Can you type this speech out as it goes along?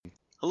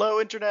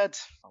Hello,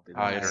 Internet. I'll be the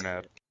Hi, last.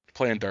 Internet.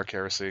 Playing Dark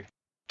Heresy.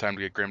 Time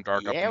to get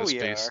grimdark up Yeah, into we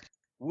space. are.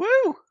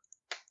 Woo!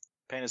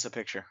 Paint us a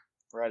picture.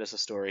 Write us a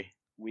story.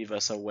 Weave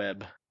us a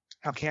web.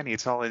 How canny?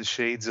 It's all in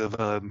shades of,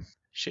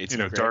 Shades of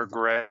gray. dark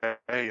gray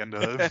and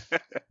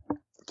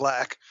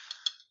black.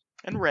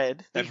 And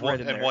red. There's And one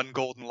red in there. one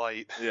golden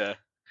light. Yeah.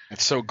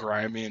 It's so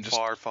grimy and just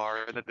Far,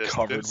 far in the distance.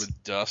 covered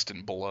with dust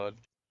and blood.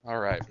 All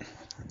right.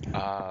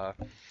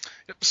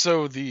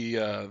 So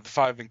the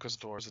 5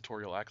 Inquisitors,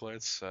 Autorial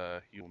Acolytes,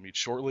 you will meet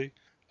shortly,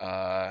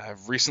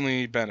 have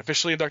recently been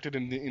officially inducted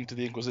into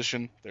the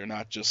Inquisition. They're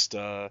not just,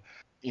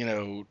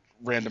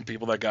 random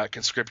people that got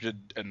conscripted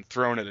and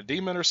thrown at a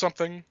demon or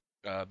something.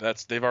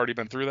 They've already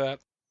been through that.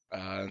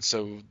 And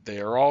so they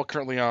are all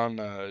currently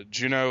on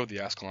Juno, the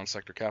Ascalon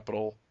sector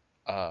capital,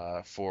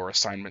 for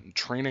assignment and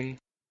training,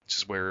 which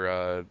is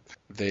where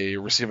they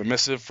receive a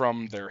missive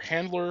from their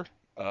handler,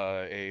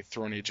 a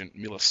Throne Agent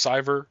Mila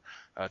Siver,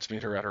 to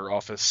meet her at her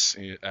office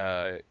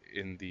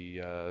in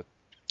the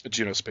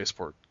Juno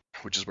spaceport,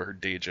 which is where her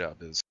day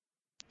job is.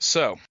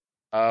 So,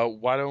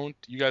 why don't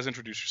you guys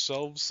introduce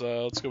yourselves?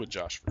 Let's go with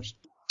Josh first.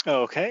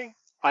 Okay.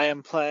 I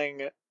am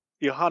playing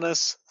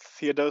Johannes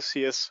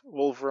Theodosius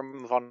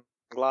Wolfram von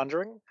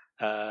Glandring.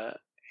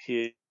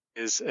 He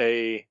is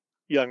a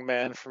young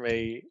man from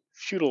a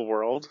feudal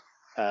world.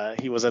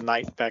 He was a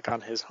knight back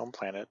on his home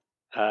planet.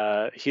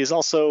 He is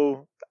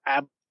also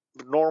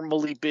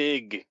abnormally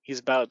big. He's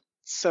about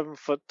 7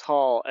 foot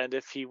tall, and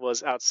if he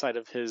was outside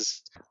of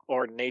his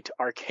ornate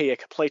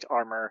archaic plate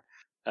armor,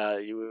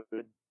 you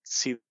would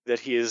see that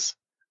he is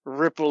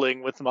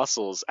rippling with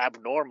muscles,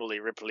 abnormally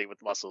rippling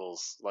with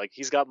muscles. Like,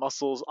 he's got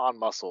muscles on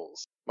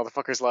muscles.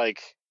 Motherfucker's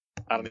like,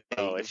 I don't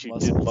know, if you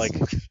did like,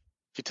 if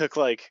you took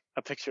like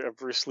a picture of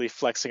Bruce Lee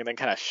flexing and then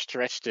kind of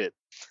stretched it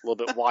a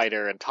little bit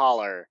wider and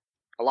taller,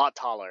 a lot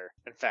taller,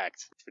 in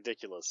fact. It's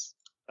ridiculous.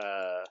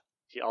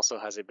 He also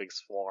has a big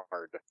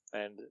sword,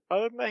 and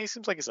other than that, he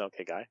seems like he's an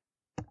okay guy.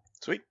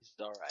 Sweet.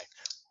 All right.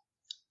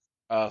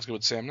 Let's go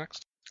with Sam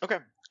next. Okay.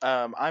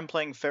 I'm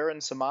playing Farron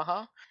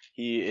Samaha.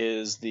 He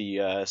is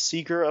the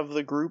seeker of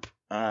the group.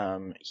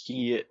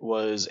 He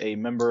was a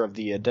member of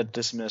the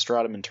Adeptus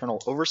Ministratum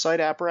internal oversight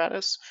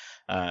apparatus,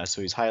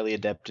 so he's highly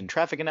adept in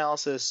traffic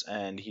analysis,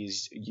 and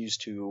he's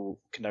used to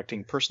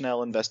conducting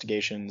personnel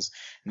investigations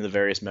into the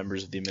various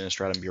members of the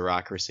Administratum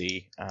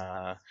bureaucracy.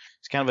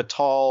 He's kind of a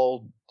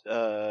tall,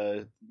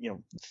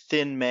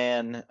 thin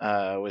man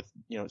with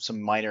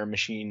some minor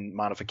machine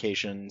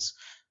modifications.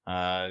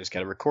 He's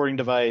got a recording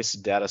device,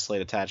 data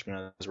slate attachment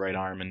on his right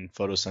arm, and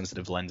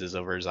photosensitive lenses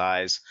over his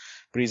eyes.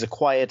 But he's a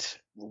quiet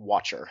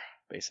watcher,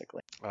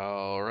 basically.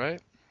 All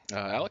right.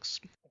 Alex?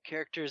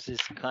 Characters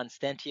is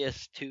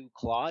Constantius II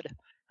Claude.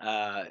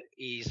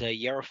 He's a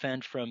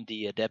Hierophant from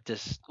the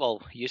Adeptus,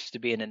 used to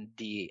be in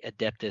the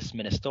Adeptus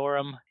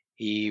Ministorum.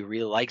 He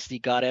really likes the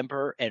God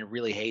Emperor and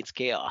really hates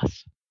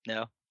chaos.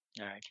 No?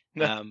 All right.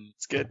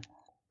 It's good.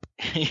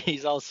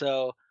 He's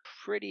also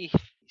he's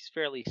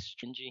fairly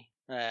stringy,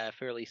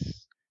 fairly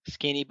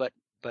skinny, but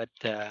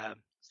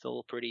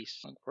still pretty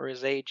strong for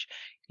his age.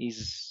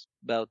 He's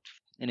about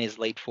in his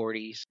late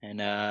 40s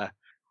and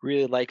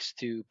really likes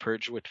to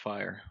purge with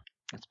fire.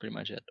 That's pretty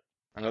much it.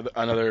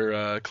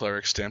 Another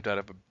cleric stamped out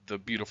of the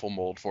beautiful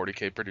mold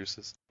 40k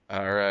produces.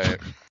 All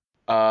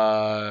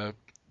right.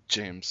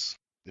 James,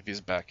 if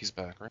he's back,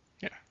 right?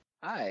 Yeah.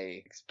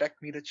 Hi,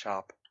 expect me to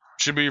chop.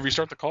 Should we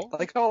restart the call?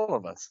 Like all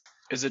of us.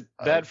 Is it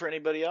bad for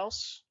anybody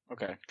else?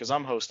 Okay, because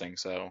I'm hosting,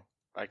 so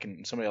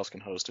somebody else can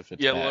host if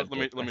it's bad.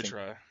 let me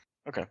try.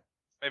 Okay.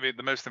 Maybe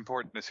the most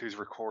important is who's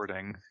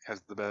recording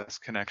has the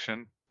best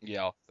connection.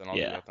 Yeah, then I'll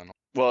do that then.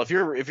 Well, if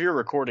you're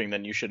recording,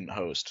 then you shouldn't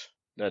host.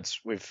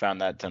 We've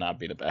found that to not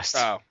be the best.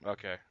 Oh,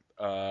 okay.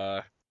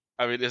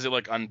 Is it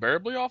like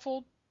unbearably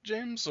awful,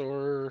 James,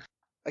 or?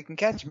 I can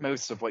catch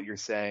most of what you're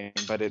saying,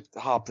 but it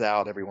hops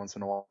out every once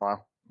in a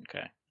while.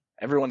 Okay.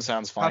 Everyone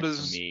sounds fine to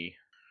me.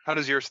 How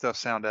does your stuff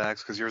sound,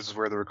 Axe? Because yours is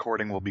where the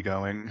recording will be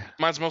going.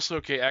 Mine's mostly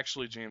okay.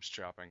 Actually, James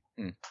chopping.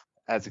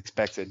 As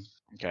expected.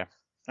 Okay.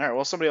 All right.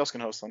 Well, somebody else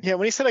can host them. Yeah,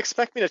 when he said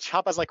expect me to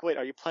chop, I was like, wait,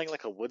 are you playing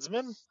like a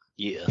woodsman?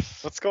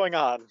 Yes. What's going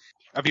on?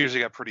 I've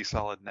usually got pretty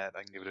solid net.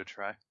 I can give it a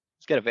try.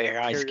 He's got a very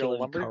high Imperial skill in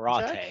lumberjack?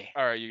 karate.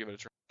 All right, you give it a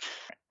try.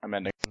 I'm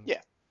ending.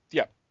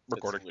 Yeah,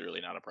 recording. It's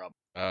literally not a problem.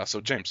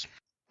 So James.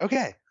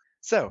 Okay,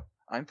 so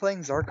I'm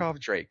playing Zarkov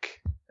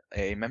Drake,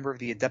 a member of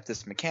the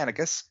Adeptus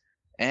Mechanicus,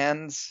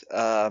 and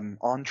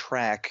on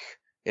track,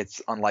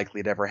 it's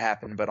unlikely to ever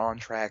happen, but on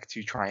track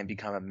to try and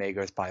become a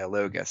Magos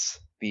Biologus,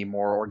 the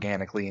more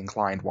organically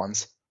inclined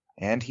ones.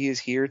 And he is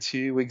here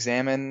to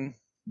examine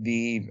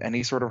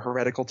any sort of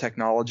heretical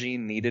technology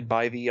needed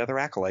by the other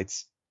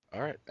acolytes.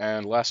 All right,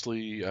 and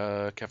lastly,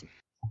 Kevin.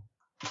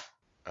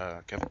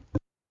 Kevin.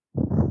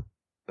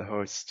 The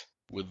host.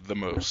 With the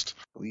most.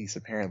 Police,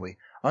 apparently.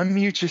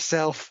 Unmute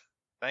yourself.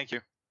 Thank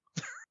you.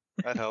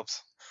 That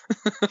helps.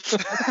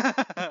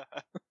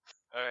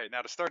 All right,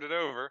 now to start it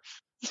over.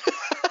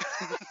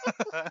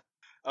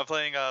 I'm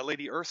playing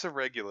Lady Ursa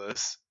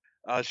Regulus.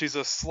 She's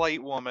a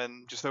slight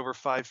woman, just over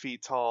 5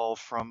 feet tall,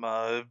 from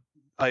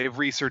a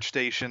research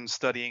station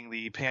studying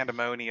the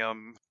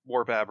pandemonium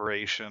warp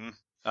aberration.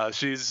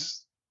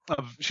 She's a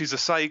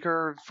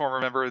psyker, former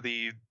member of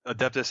the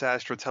Adeptus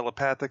Astra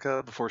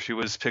Telepathica before she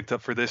was picked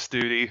up for this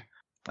duty,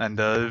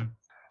 and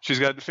she's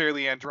got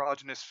fairly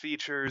androgynous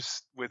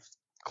features with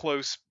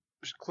close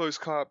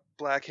cut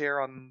black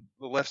hair on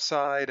the left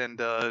side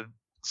and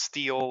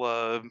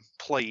steel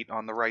plate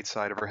on the right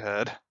side of her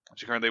head.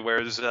 She currently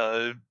wears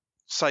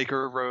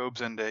psyker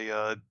robes and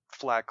a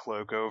flat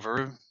cloak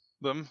over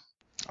them.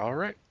 All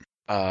right.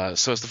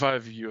 So as the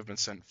five of you have been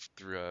sent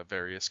through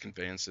various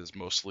conveyances,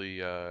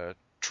 mostly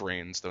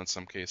trains, though in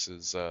some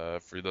cases,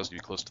 for those of you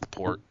close to the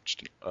port,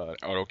 just an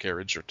auto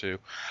carriage or two,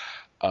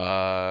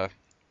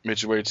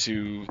 made your way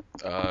to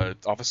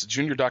Office of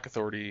Junior Dock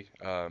Authority,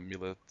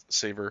 Mila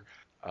Saver,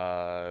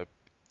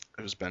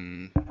 who's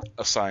been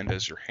assigned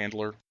as your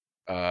handler.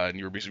 And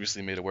you were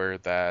recently made aware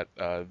that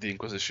the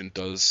Inquisition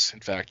does, in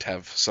fact,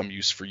 have some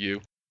use for you.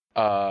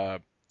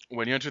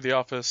 When you enter the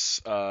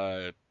office,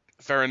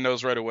 Farron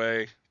knows right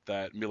away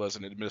that Mila's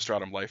an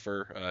Administratum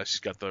lifer.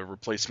 She's got the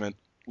replacement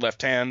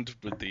left hand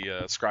with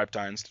the scribe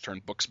tines to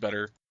turn books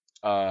better.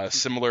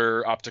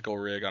 Similar optical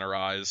rig on her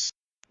eyes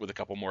with a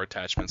couple more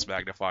attachments,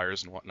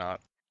 magnifiers, and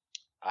whatnot.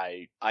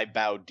 I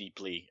bow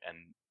deeply and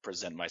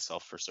present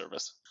myself for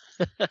service.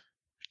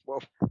 Whoa.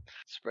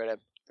 Spread out.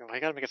 I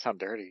gotta make it sound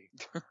dirty.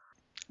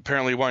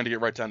 Apparently, wanting to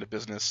get right down to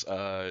business,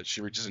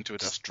 she reaches into a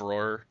desk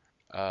drawer,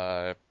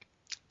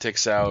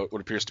 takes out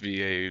what appears to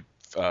be a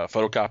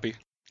photocopy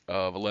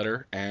of a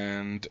letter,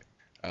 and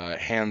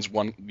hands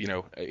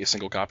a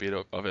single copy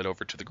of it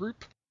over to the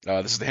group.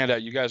 This is the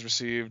handout you guys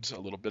received a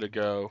little bit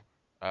ago.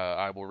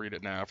 I will read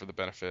it now for the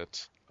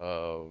benefit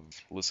of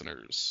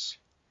listeners.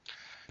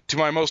 To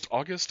my most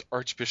august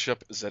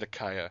Archbishop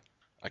Zedekiah,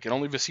 I can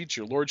only beseech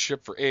your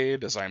lordship for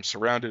aid, as I am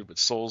surrounded with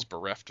souls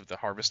bereft of the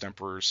Harvest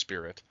Emperor's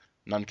spirit.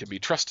 None can be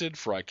trusted,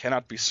 for I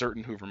cannot be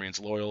certain who remains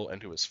loyal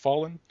and who has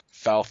fallen.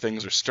 Foul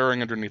things are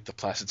stirring underneath the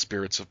placid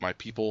spirits of my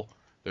people.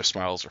 Their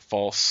smiles are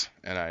false,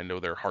 and I know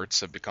their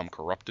hearts have become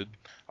corrupted.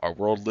 Our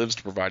world lives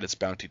to provide its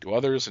bounty to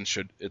others, and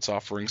should its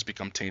offerings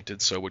become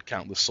tainted, so would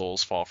countless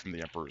souls fall from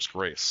the Emperor's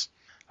grace.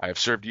 I have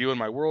served you and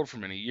my world for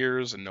many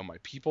years, and know my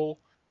people.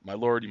 My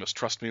lord, you must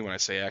trust me when I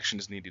say action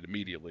is needed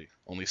immediately.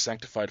 Only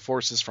sanctified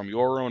forces from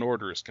your own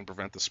orders can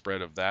prevent the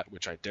spread of that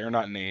which I dare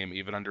not name,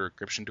 even under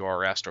encryption to our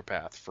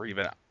astropath, for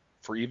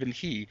even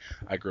he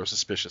I grow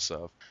suspicious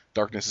of.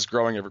 Darkness is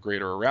growing ever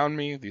greater around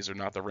me. These are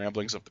not the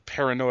ramblings of the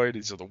paranoid.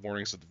 These are the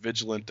warnings of the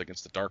vigilant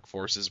against the dark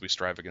forces we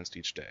strive against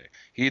each day.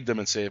 Heed them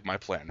and save my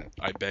planet.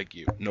 I beg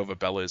you. Nova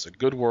Bella is a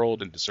good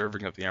world and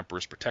deserving of the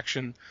Emperor's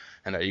protection,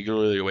 and I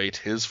eagerly await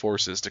his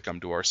forces to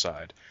come to our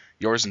side.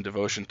 Yours in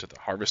devotion to the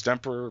Harvest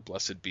Emperor,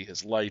 blessed be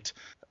his light,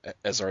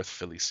 Ezarth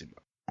Felicimo.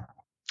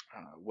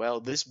 Well,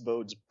 this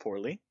bodes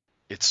poorly.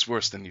 It's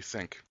worse than you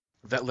think.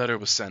 That letter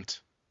was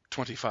sent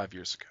 25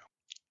 years ago.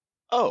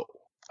 Oh.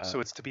 So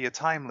it's to be a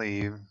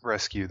timely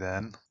rescue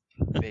then.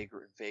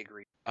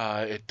 Vagary.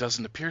 It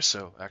doesn't appear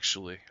so,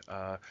 actually.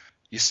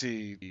 You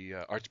see, the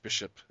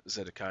Archbishop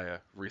Zedekiah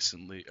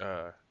recently,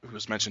 who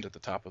was mentioned at the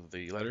top of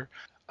the letter,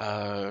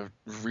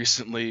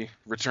 recently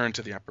returned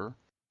to the Emperor,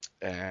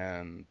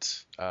 and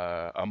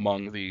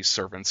among the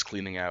servants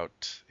cleaning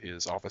out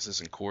his offices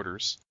and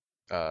quarters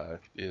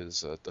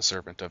is the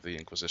servant of the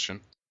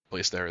Inquisition,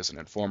 placed there as an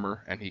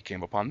informer, and he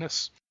came upon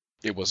this.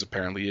 It was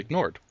apparently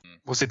ignored.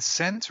 Was it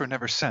sent or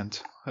never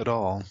sent at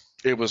all?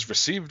 It was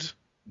received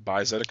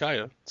by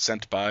Zedekiah,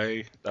 sent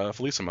by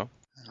Felicimo.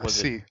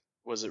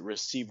 Was it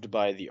received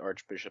by the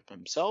Archbishop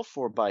himself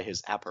or by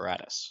his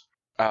apparatus?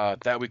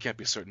 That we can't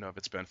be certain of.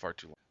 It's been far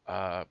too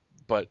long.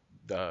 But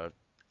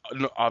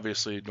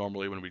obviously,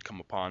 normally when we'd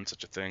come upon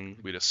such a thing,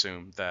 we'd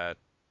assume that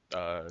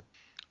the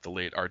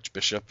late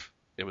Archbishop,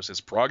 it was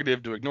his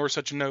prerogative to ignore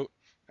such a note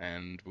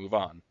and move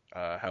on.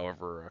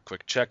 However, a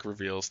quick check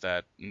reveals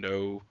that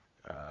no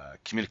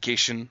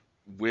communication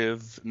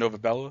with Nova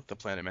Bella, the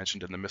planet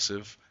mentioned in the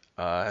missive,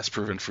 has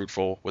proven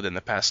fruitful within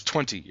the past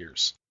 20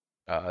 years.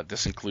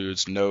 This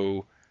includes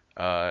no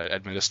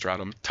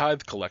administratum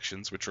tithe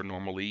collections, which are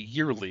normally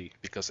yearly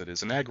because it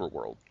is an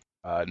agri-world.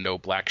 No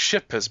black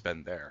ship has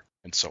been there,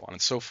 and so on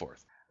and so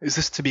forth. Is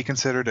this to be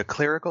considered a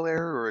clerical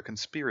error or a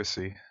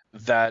conspiracy?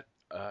 That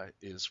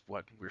is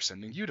what we're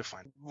sending you to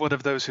find. What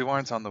of those who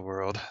aren't on the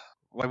world?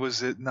 Why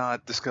was it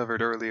not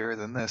discovered earlier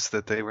than this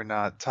that they were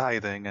not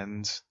tithing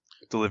and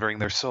delivering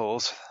their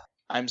souls?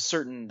 I'm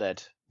certain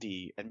that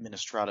the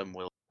Administratum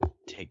will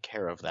take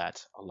care of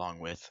that, along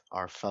with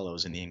our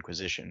fellows in the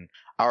Inquisition.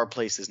 Our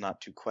place is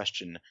not to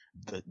question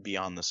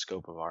beyond the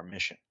scope of our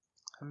mission.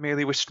 I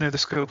merely wish to know the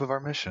scope of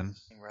our mission.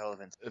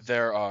 Irrelevant.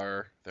 There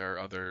are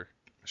other,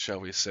 shall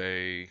we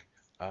say,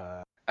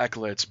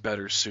 acolytes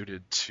better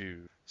suited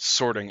to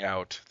sorting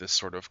out this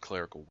sort of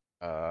clerical.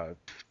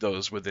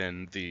 Those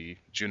within the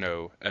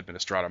Juno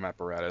Administratum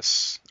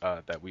apparatus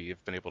that we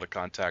have been able to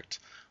contact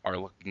are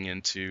looking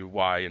into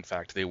why, in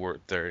fact,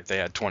 they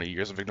had 20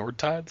 years of ignored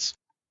tithes.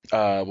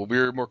 What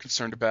we're more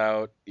concerned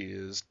about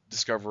is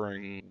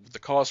discovering the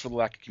cause for the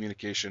lack of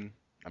communication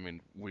I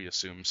mean, we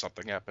assume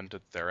something happened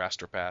to their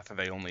astropath.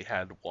 They only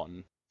had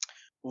one.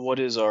 What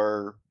is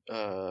our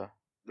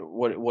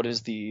what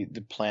is the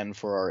plan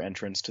for our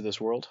entrance to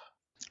this world?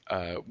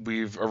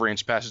 We've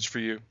arranged passage for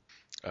you.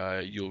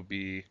 You'll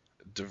be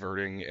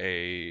diverting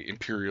a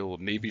Imperial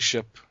Navy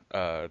ship.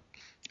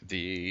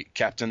 The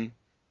captain,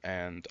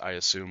 and I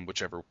assume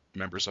whichever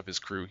members of his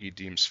crew he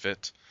deems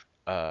fit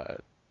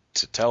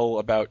to tell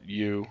about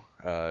you,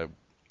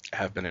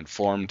 have been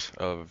informed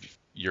of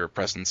your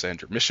presence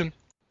and your mission.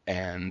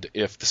 And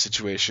if the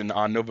situation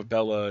on Nova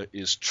Bella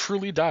is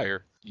truly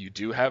dire, you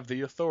do have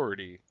the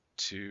authority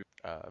to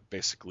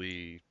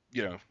basically,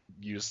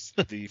 use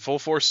the full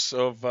force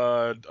of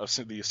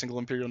the single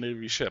Imperial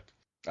Navy ship.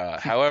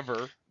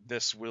 However,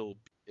 this will,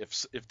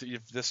 if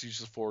this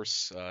use of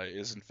force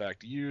is in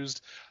fact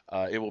used,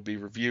 it will be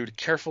reviewed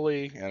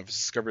carefully, and if it's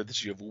discovered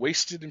that you have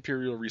wasted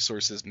Imperial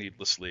resources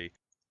needlessly,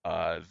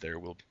 there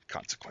will be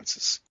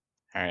consequences.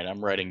 All right,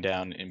 I'm writing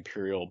down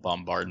Imperial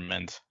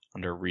bombardment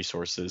under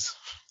resources.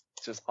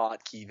 Just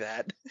hotkey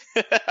that.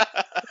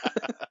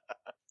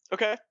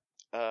 Okay.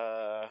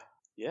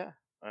 Yeah.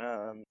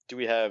 Do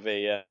we have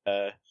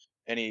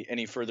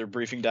any further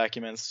briefing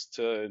documents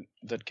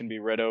that can be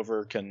read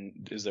over?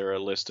 Is there a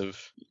list of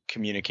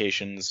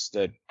communications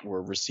that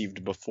were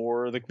received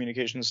before the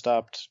communication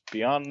stopped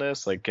beyond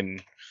this? Is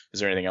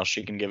there anything else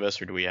she can give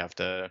us, or do we have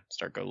to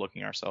start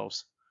looking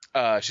ourselves?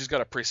 She's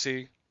got a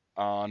précis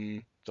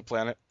on the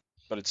planet,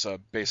 but it's a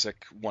basic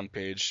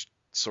one-page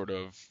sort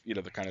of,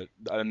 the kind of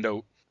a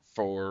note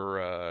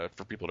for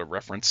people to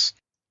reference.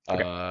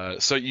 Okay.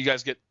 So you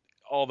guys get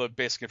all the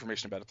basic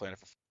information about the planet.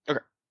 Okay.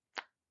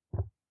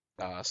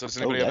 So does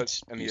anybody have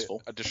any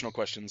useful. additional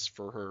questions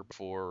for her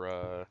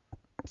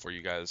before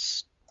you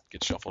guys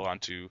get shuffled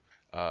onto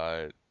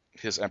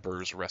his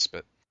Emperor's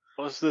Respite?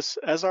 Was this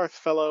Ezarth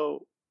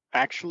fellow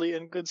actually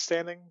in good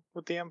standing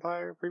with the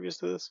Empire previous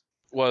to this?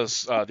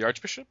 Was the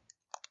Archbishop?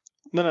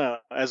 No.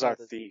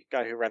 Ezarth, the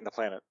guy who ran the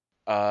planet.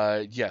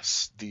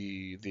 Yes,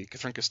 the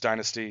Kathrinkus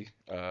dynasty,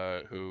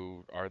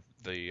 who are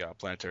the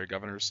planetary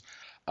governors,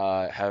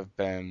 have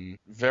been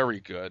very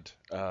good.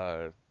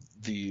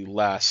 The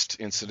last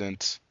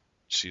incident,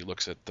 she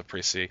looks at the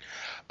précis,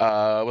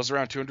 was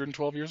around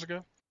 212 years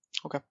ago.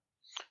 Okay.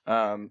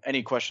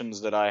 Any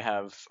questions that I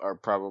have are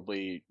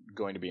probably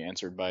going to be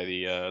answered by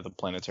the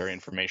planetary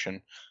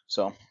information.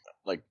 So,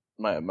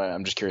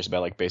 I'm just curious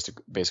about basic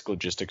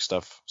logistic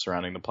stuff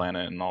surrounding the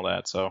planet and all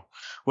that. So,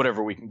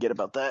 whatever we can get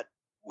about that,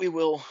 we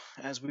will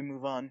as we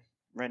move on.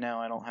 Right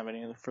now, I don't have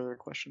any other further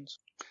questions.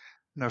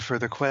 No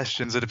further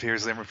questions. It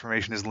appears their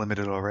information is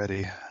limited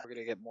already. We're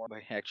gonna get more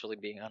by actually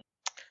being on.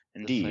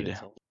 Indeed. the site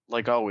itself.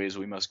 Like always,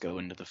 we must go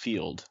into the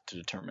field to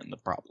determine the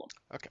problem.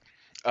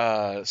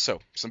 So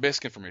some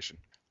basic information.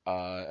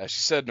 As she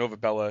said, Nova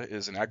Bella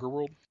is an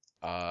agri-world.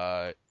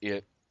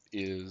 It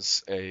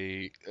is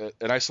an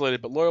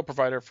isolated but loyal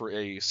provider for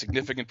a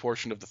significant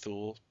portion of the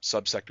Thule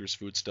subsector's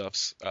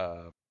foodstuffs.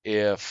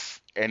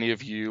 If any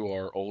of you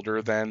are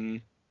older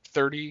than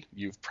 30,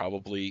 you've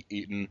probably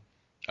eaten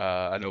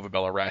a Nova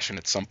Bella ration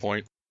at some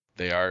point.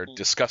 They are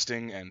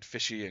disgusting and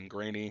fishy and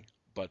grainy,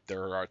 but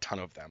there are a ton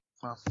of them.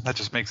 Well, that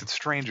just makes it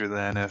stranger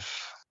then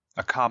if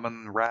a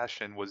common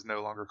ration was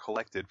no longer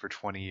collected for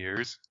 20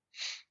 years.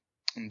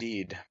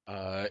 Indeed.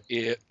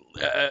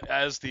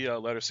 As the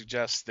letter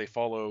suggests, they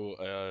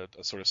follow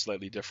a sort of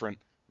slightly different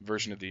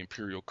version of the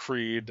Imperial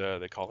Creed.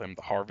 They call him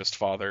the Harvest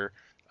Father.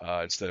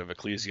 Instead of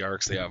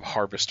ecclesiarchs, they have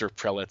harvester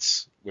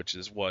prelates, which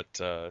is what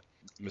Prelate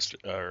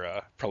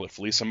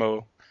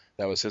Felissimo,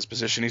 that was his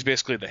position. He's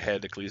basically the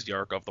head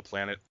ecclesiarch of the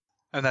planet.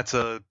 And that's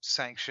a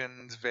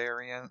sanctioned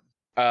variant?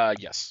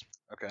 Yes.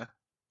 Okay.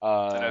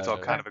 I know it's all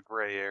Uh, kind of a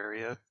gray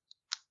area.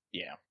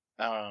 Yeah.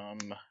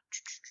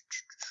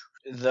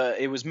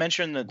 It was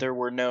mentioned that there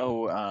were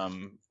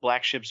no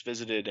black ships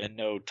visited and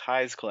no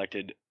ties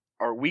collected.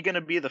 Are we going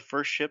to be the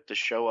first ship to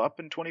show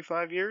up in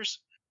 25 years?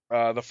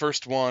 The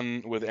first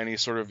one with any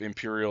sort of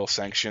imperial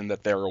sanction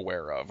that they're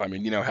aware of. I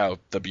mean, you know how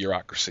the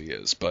bureaucracy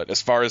is, but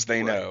as far as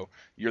they know,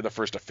 you're the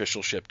first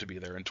official ship to be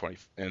there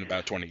in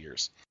about 20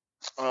 years.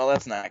 Well,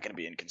 that's not going to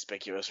be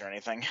inconspicuous or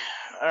anything.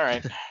 All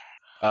right.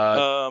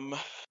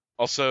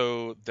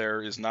 Also,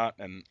 there is not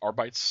an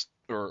Arbites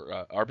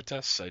or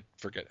Arbites. I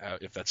forget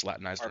if that's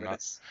Latinized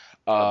Arbites.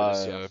 or not.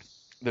 Arbites, yeah.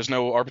 There's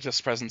no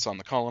Arbites presence on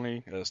the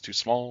colony. It's too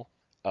small.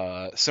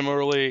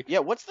 Similarly, Yeah,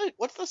 what's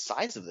the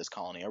size of this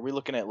colony? Are we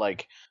looking at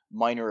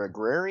minor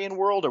agrarian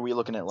world? Are we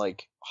looking at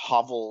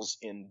hovels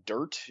in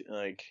dirt?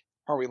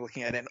 Are we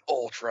looking at an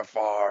ultra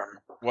farm?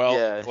 what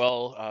Yeah.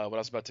 I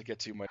was about to get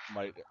to might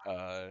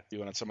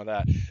be on some of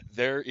that.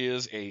 There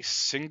is a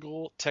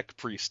single tech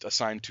priest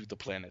assigned to the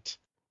planet.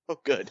 Oh,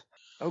 good.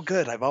 Oh,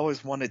 good. I've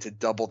always wanted to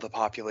double the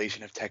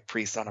population of tech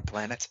priests on a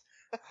planet.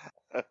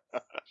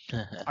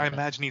 I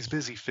imagine he's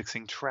busy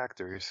fixing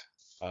tractors.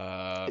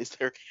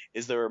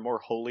 Is there a more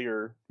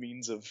holier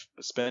means of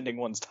spending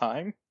one's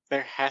time?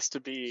 There has to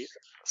be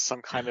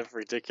some kind of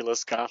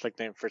ridiculous Gothic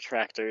name for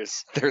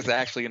tractors. There's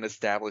actually an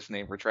established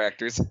name for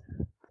tractors.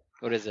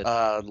 What is it?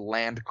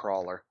 Land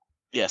crawler.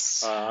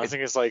 Yes. I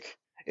think it's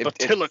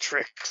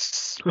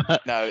Tillatrix.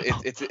 No,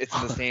 it's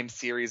in the same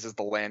series as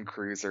the Land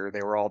Cruiser.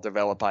 They were all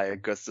developed by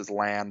Augustus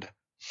Land.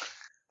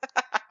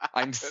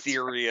 I'm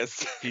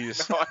serious.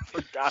 He's No, I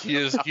forgot. he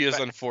is about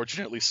that.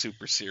 unfortunately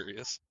super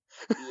serious.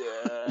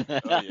 Yeah.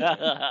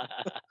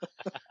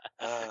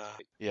 Oh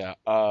yeah.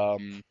 Yeah.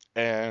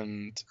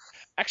 And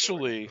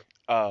actually,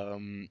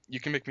 you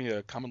can make me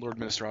a Common Lord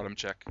Ministratum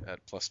check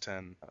at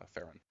 +10,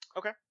 Farron.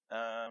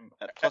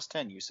 At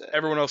 +10, you said.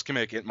 Everyone else can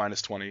make it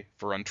 -20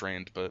 for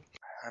untrained, but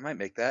I might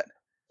make that.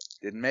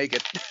 Didn't make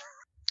it.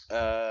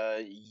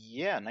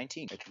 Yeah,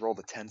 19. I could roll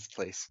the 10th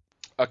place.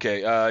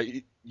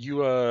 okay.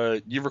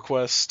 You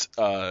request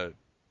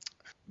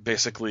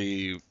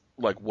basically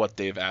like what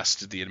they've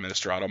asked the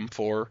Administratum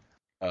for,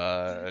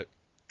 or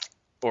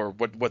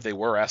what they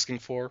were asking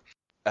for.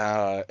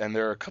 And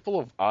there are a couple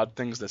of odd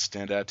things that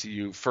stand out to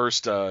you.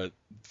 First thing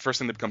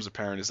that becomes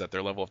apparent is that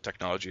their level of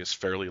technology is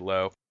fairly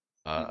low.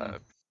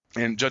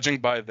 And judging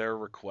by their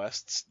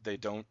requests, they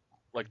don't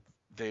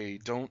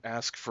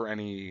ask for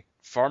any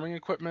farming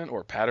equipment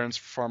or patterns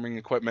for farming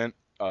equipment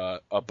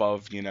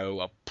above,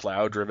 a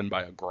plow driven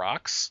by a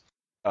Grox.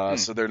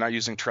 So they're not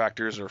using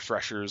tractors or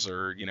threshers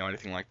or,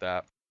 anything like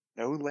that.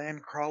 No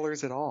land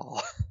crawlers at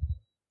all.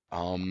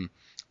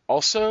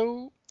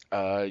 Also,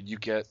 you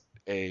get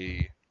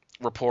a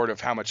report of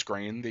how much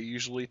grain they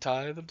usually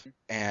tithed,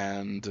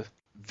 and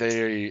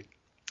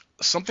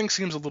something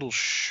seems a little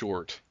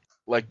short.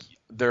 Like,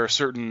 there are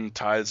certain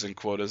tithes and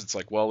quotas. It's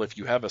like, well, if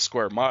you have a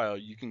square mile,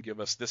 you can give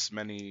us this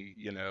many,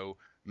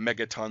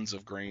 megatons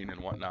of grain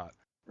and whatnot.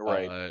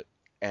 Right.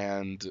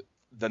 And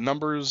the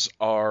numbers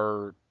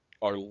are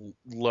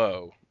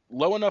low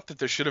enough that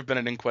there should have been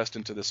an inquest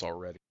into this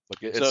already.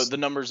 Like, So the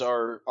numbers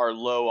are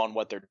low on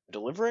what they're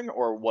delivering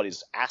or what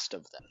is asked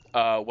of them?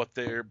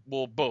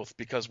 Both,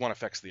 because one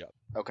affects the other.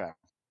 Okay.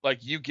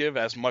 Like, you give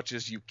as much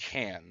as you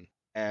can,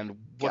 and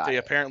what Got they it.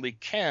 apparently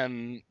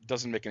can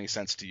doesn't make any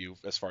sense to you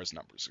as far as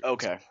numbers are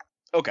concerned.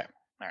 Okay.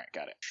 All right,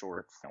 got it.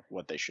 Short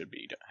what they should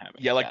be having.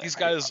 Yeah, like Got it. these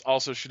guys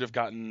also should have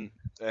gotten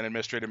an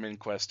administrative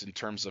inquest in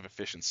terms of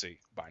efficiency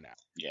by now.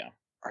 Yeah.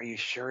 Are you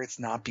sure it's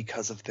not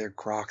because of their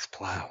Grox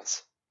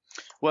plows?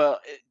 Well,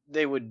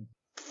 they would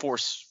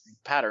force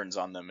patterns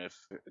on them if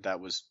that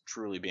was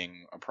truly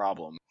being a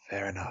problem.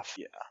 Fair enough.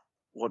 Yeah.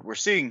 What we're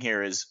seeing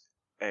here is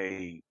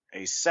a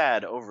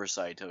sad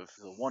oversight of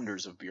the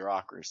wonders of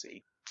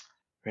bureaucracy.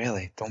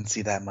 Really, don't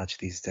see that much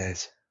these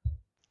days.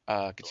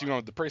 Continuing on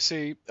with the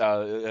Précis,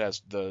 it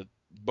has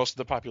most of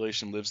the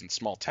population lives in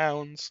small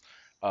towns.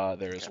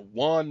 There is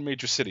one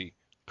major city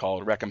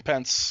called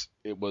Recompense.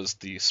 It was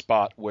the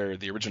spot where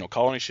the original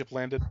colony ship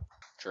landed.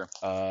 Sure.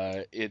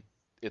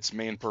 Its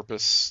main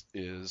purpose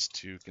is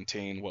to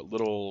contain what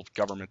little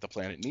government the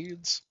planet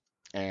needs,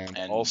 and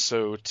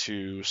also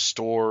to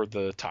store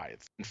the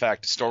tithe. In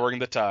fact, storing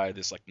the tithe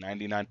is like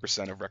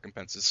 99% of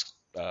Recompense's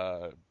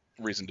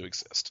reason to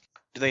exist.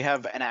 Do they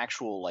have an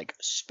actual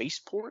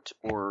spaceport,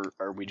 or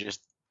are we just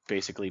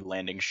basically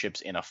landing ships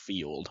in a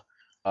field?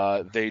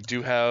 They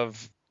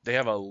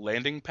have a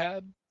landing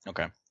pad.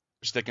 Okay.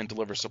 Which they can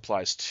deliver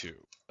supplies to,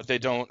 but they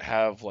don't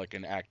have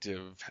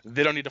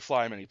they don't need to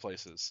fly many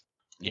places.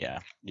 Yeah.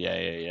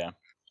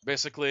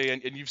 Basically,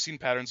 and you've seen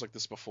patterns like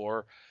this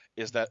before,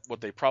 is that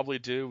what they probably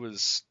do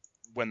is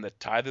when the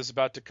tithe is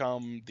about to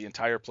come, the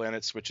entire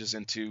planet switches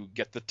into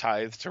get the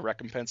tithe to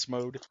recompense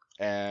mode,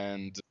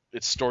 and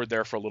it's stored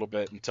there for a little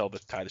bit until the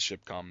tithe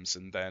ship comes,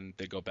 and then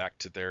they go back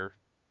to their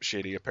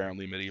shady,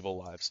 apparently medieval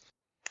lives.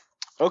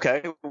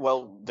 Okay,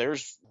 well,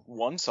 there's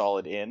one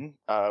solid in.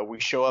 We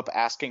show up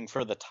asking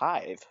for the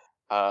tithe.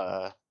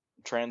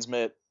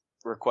 Transmit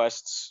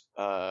requests,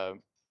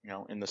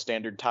 in the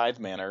standard tithe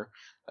manner.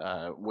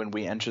 When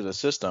we enter the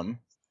system,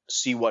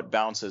 see what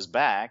bounces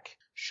back.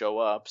 Show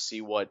up,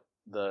 see what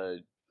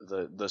the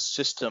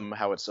system,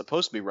 how it's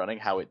supposed to be running,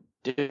 how it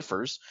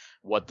differs,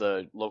 what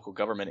the local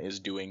government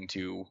is doing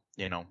to,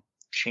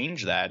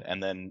 change that,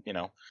 and then,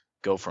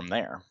 go from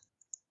there.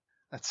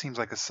 That seems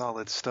like a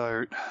solid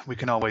start. We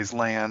can always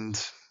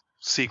land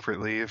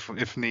secretly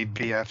if need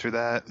be after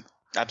that.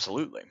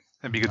 Absolutely.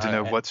 It'd be good to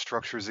know what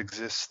structures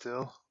exist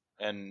still.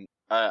 And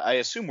I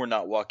assume we're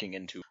not walking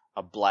into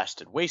a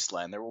blasted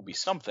wasteland. There will be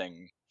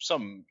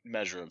some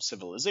measure of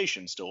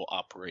civilization still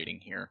operating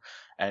here,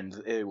 and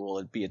it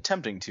will be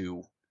attempting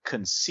to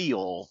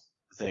conceal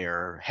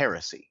their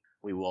heresy.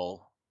 We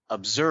will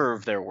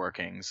observe their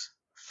workings,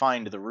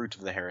 find the root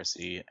of the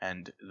heresy,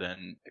 and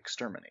then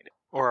exterminate it.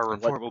 Or our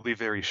report will be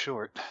very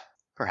short.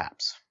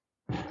 Perhaps.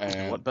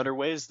 And what better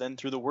ways than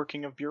through the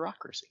working of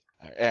bureaucracy?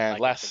 And I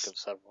can think of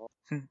several.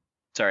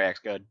 Sorry, Axe,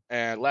 go ahead.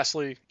 And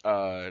lastly,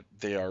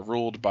 they are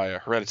ruled by a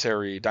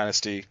hereditary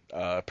dynasty,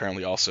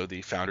 apparently also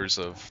the founders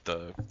of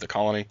the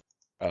colony,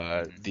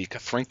 the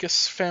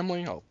Cathrincus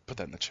family. I'll put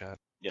that in the chat.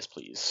 Yes,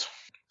 please.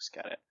 Just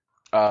got it.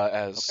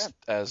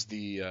 As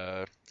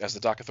the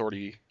Dock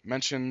Authority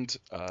mentioned,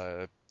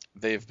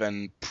 they've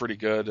been pretty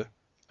good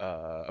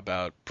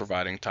about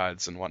providing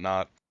tithes and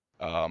whatnot.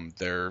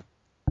 They're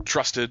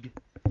trusted,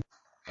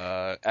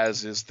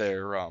 as is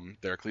their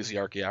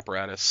ecclesiarchy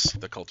apparatus,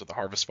 the Cult of the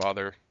Harvest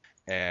Father,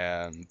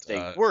 and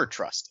They were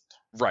trusted.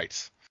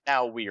 right.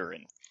 Now we are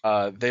in.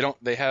 They do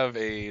have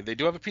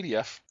a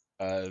PDF.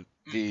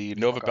 The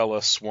Nova Okay.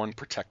 Bella Sworn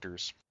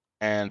Protectors.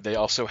 And they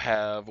also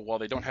have, while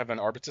they don't have an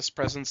Arbitus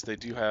presence, they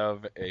do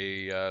have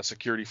a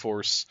security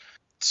force,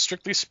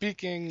 strictly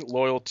speaking,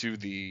 loyal to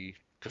the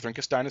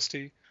Cthulhu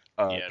dynasty,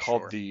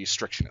 called the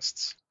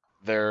Strictionists.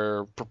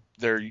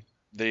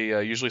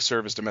 They usually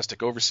serve as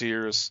domestic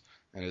overseers,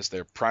 and it's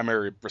their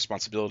primary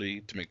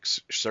responsibility to make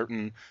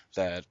certain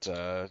that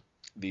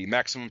the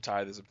maximum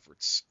tithe is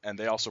enforced, and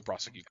they also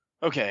prosecute.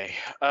 Okay,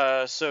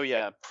 so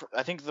yeah,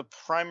 I think the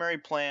primary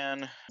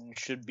plan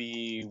should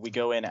be we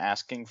go in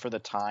asking for the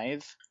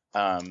tithe.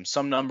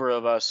 Some number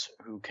of us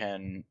who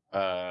can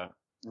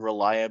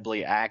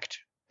reliably act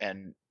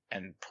and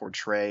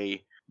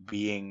portray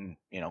being,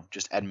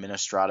 just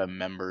administrative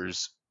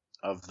members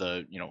of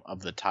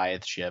the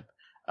tithe ship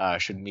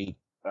should meet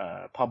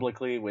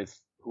publicly with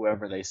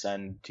whoever they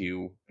send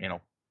to,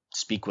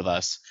 speak with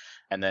us,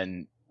 and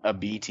then a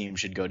B team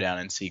should go down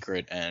in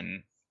secret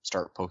and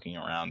start poking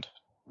around.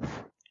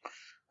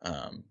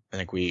 I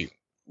think we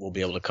will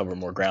be able to cover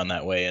more ground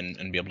that way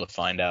and be able to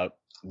find out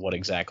what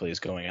exactly is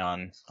going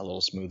on a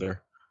little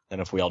smoother than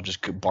if we all just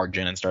barge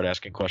in and start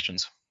asking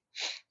questions.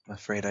 I'm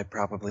afraid I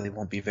probably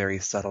won't be very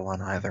subtle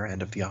on either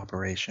end of the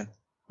operation.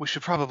 We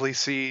should probably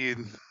see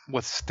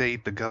what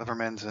state the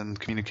government and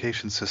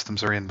communication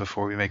systems are in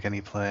before we make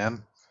any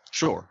plan.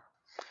 Sure.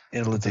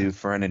 It'll do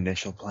for an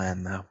initial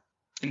plan, though.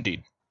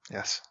 Indeed.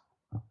 Yes.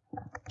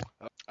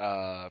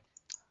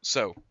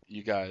 So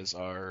you guys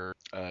are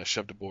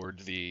shoved aboard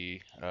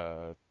the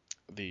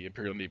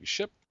Imperial Navy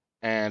ship,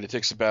 and it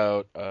takes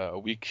about a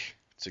week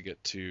to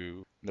get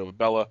to Nova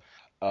Bella.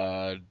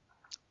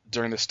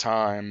 During this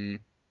time,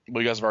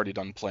 well, you guys have already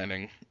done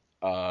planning.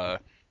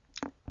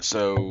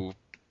 So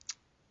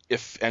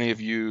if any of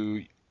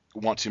you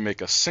want to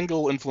make a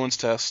single influence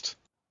test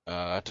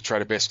to try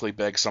to basically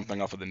beg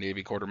something off of the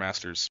Navy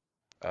quartermasters,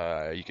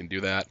 you can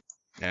do that.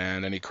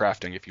 And any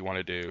crafting, if you want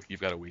to do,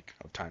 you've got a week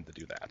of time to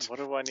do that. What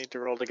do I need to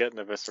roll to get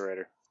an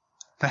eviscerator?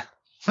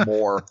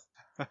 More.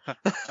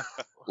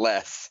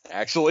 Less,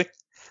 actually.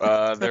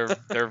 They're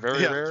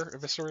very Yeah. rare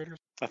eviscerators.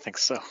 I think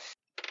so.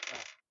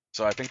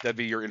 So I think that'd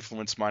be your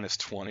influence minus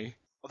 20.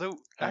 Although,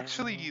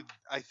 actually,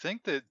 I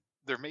think that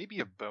there may be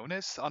a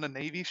bonus on a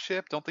Navy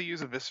ship. Don't they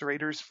use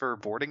eviscerators for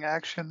boarding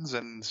actions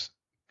and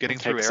getting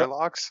through Takes up-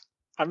 airlocks?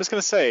 I'm just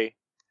going to say,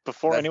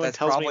 before anyone that's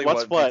tells me probably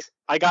what's what what, makes-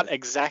 I got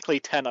exactly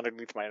 10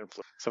 underneath my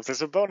influence. So if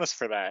there's a bonus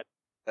for that,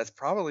 That's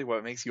probably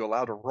what makes you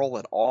allowed to roll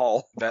at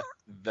all.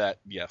 That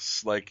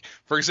yes. Like,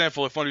 for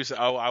example, if one of you said,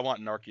 "Oh, I want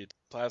an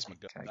archaeoplasma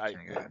gun,"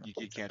 Okay,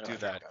 you can't do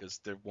that because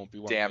there won't be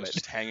one Damn of those it.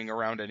 just hanging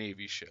around a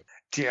Navy ship.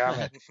 Damn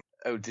it.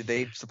 Oh, did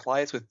they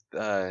supply us with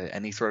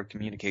any sort of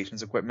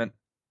communications equipment?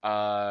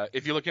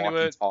 If you look into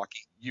it,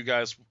 Walkie-talkie? you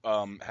guys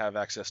have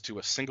access to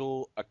a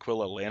single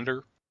Aquila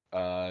lander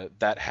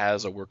that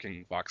has a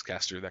working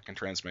Voxcaster that can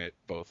transmit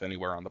both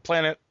anywhere on the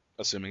planet,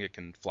 assuming it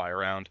can fly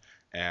around,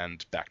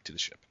 and back to the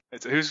ship.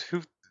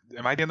 Who?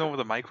 Am I the one with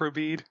a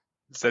microbead?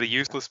 Is that a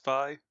useless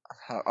buy?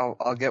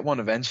 I'll get one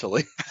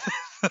eventually.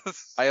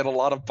 I had a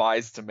lot of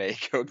buys to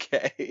make,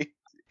 okay?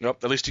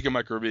 Nope, at least you can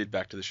microbead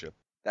back to the ship.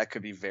 That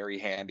could be very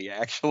handy,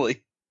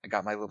 actually. I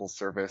got my little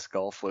servo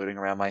skull floating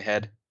around my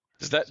head.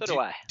 Does that? So do do you,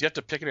 I. Do you have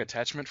to pick an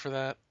attachment for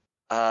that?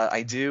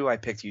 I do. I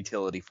picked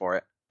utility for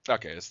it.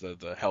 Okay, it's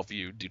the health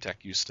you do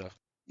tech use stuff.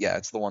 Yeah,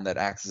 it's the one that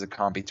acts as a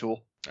combi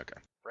tool. Okay.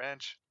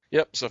 Branch.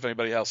 Yep. So if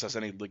anybody else has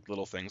any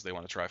little things they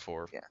want to try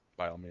for, Yeah.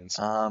 by all means.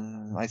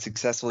 I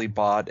successfully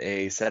bought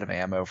a set of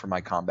ammo for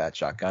my combat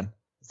shotgun.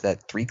 Is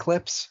that 3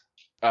 clips?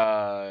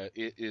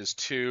 It is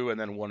 2, and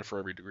then 1 for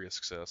every degree of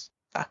success.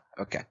 Ah,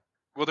 okay.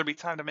 Will there be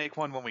time to make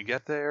one when we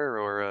get there,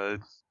 or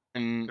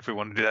And if we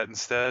want to do that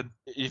instead?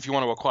 if you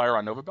want to acquire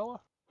on Nova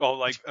Bella, Well,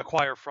 like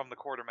acquire from the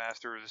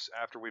quartermasters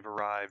after we've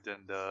arrived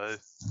and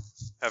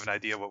have an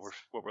idea what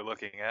we're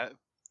looking at.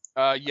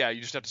 yeah,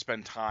 you just have to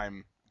spend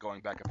time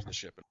going back up to the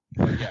ship.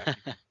 But yeah,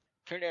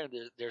 Turn out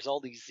there's all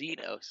these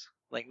Xenos.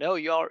 Like, no,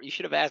 you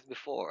should have asked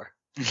before.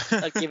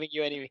 Not giving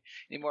you any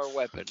more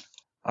weapon.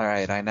 All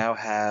right, I now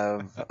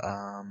have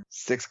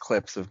 6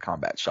 clips of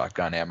combat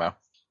shotgun ammo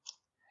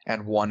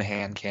and 1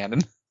 hand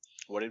cannon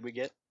What did we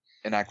get?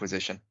 in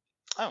acquisition.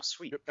 Oh,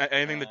 sweet.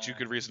 anything that you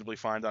could reasonably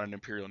find on an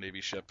Imperial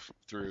Navy ship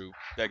through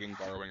begging,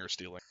 borrowing, or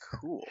stealing.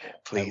 Cool.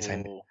 Please,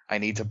 will- I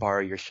need to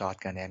borrow your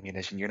shotgun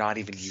ammunition. You're not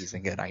even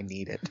using it. I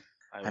need it.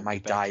 will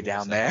might get back die to you in a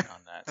down second there.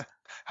 On that.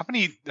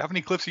 How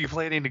many clips are you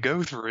planning to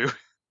go through?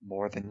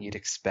 More than you'd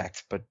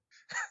expect, but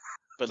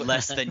But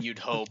less than you'd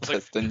hope.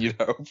 less than you'd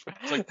hope.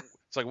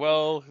 It's like,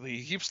 well,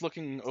 he keeps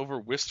looking over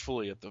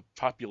wistfully at the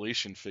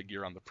population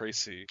figure on the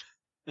précis,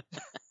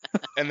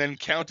 and then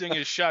counting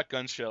his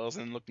shotgun shells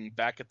and looking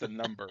back at the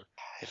number.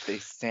 If they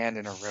stand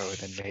in a row,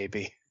 then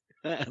maybe.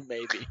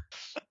 Maybe.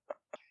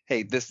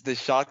 Hey, this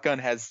shotgun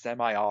has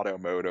semi-auto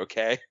mode,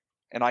 okay?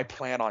 And I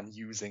plan on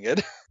using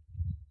it.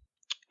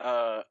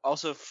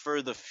 Also,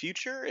 for the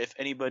future, if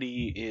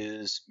anybody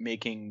is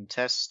making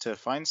tests to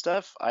find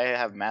stuff, I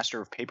have Master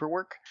of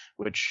Paperwork,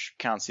 which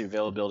counts the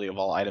availability of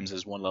all items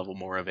as one level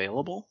more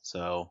available.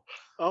 So,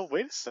 Oh,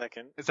 wait a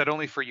second. Is that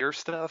only for your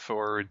stuff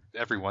or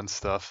everyone's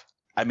stuff?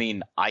 I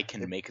mean, I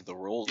can make the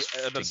rules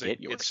Yeah, to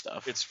get your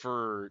stuff. It's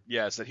for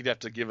so he'd have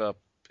to give up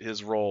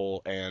his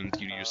role and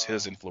you use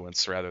his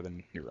influence rather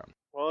than your own.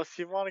 Well, if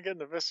you want to get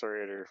an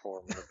eviscerator for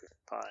him, it'll be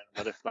fine.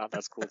 But if not,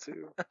 that's cool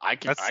too. I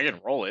can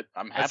roll it.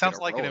 I'm happy. That sounds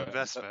to like an roll it.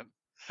 investment.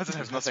 That's an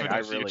There's nothing investment I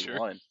in the really future.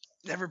 want.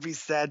 Never be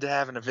sad to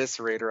have an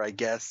eviscerator, I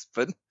guess.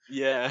 But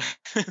Yeah.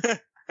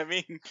 I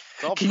mean,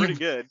 it's all Can pretty you-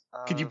 good.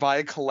 could you buy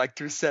a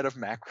collector's set of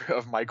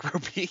micro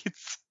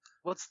beads?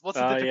 What's the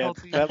Yeah,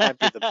 difficulty? that might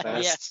be the Yeah.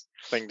 best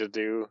thing to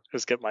do.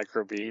 Is get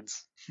micro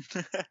beads.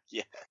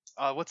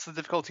 What's the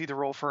difficulty to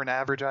roll for an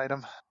average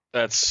item?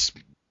 That's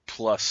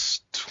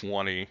plus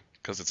 20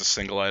 because it's a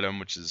single item,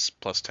 which is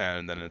plus 10,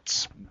 and then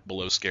it's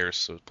below scarce,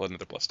 so it's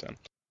another plus 10.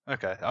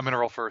 Okay, I'm gonna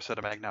roll for a set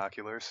of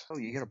magnoculars. Oh,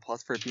 you get a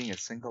plus for it being a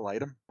single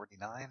item?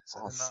 49. Is that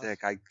Oh, enough?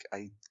 sick.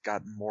 I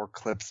got more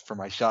clips for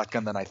my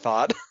shotgun than I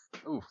thought.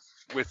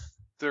 With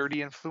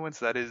 30 influence,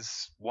 that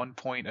is 1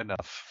 point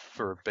enough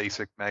for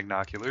basic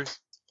magnoculars.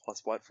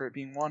 Plus what for it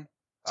being one?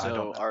 I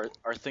don't So, know.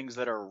 are things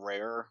that are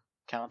rare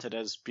counted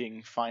as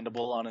being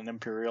findable on an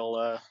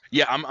Imperial?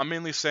 Yeah, I'm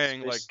mainly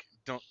saying, Space. like,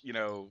 don't,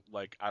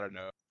 I don't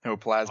know, No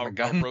plasma a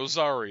gun.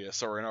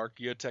 Rosarius or an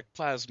Archaeotech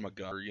plasma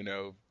gun,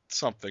 or,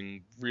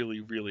 something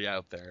really, really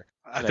out there.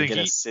 I Can I think get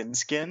he, a Sin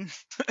Skin?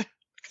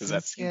 Because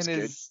that Skin seems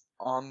good. is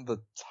on the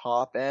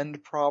top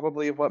end,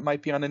 probably, of what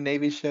might be on a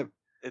Navy ship.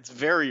 It's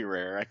very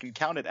rare. I can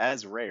count it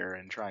as rare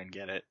and try and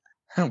get it.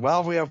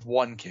 Well, we have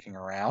one kicking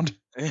around.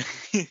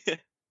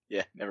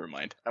 Yeah, never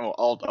mind.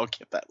 I'll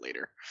get that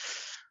later.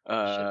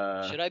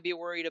 Should I be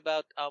worried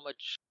about how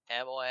much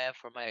ammo I have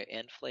for my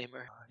end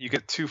flamer? you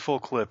get 2 full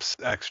clips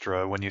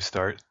extra when you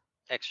start.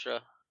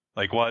 Extra.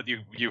 Like what?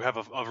 You have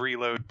a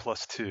reload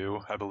plus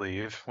 2, I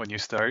believe, when you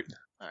start.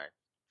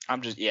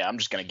 I'm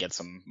just gonna get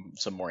some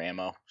more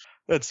ammo.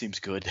 That seems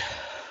good.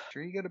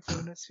 Sure you get a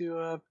bonus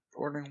to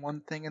ordering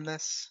one thing in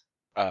this?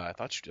 I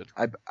thought you did.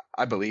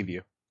 I believe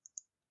you.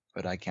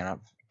 But I can't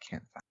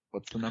find.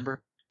 What's the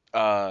number?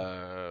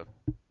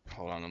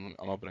 Hold on,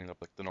 I'm opening up,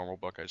 like, the normal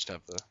book. I just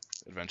have the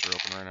adventure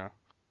open right now.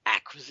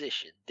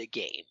 Acquisition, the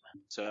game.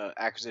 So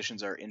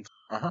acquisitions are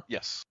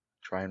Yes.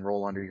 Try and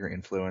roll under your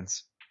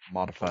influence.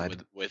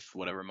 Modified. with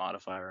whatever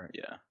modifier.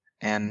 Yeah.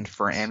 And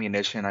for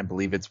ammunition, I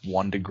believe it's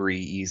 1 degree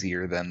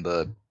easier than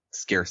the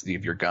scarcity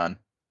of your gun,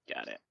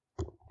 Got it.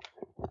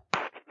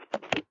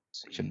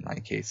 which in my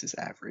case is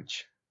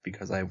average,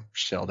 because I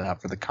shelled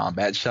out for the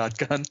combat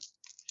shotgun.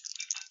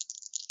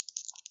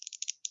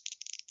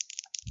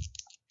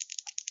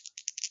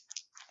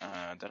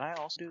 Did I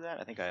also do that?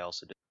 I think I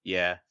also did.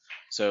 Yeah.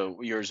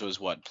 So yours was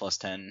what, plus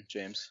 10,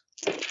 James?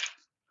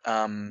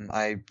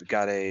 I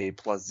got a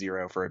plus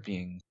 0 for it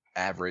being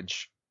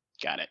average,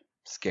 Got it.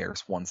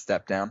 scarce, 1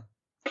 step down.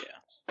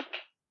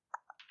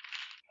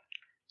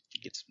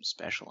 Get some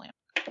special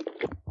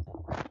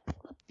ammo.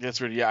 That's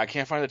weird. Yeah, I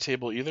can't find the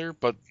table either,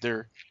 but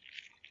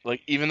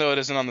even though it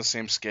isn't on the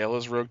same scale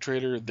as Rogue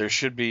Trader, there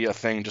should be a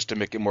thing just to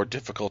make it more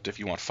difficult if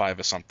you want 5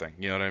 of something.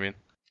 You know what I mean?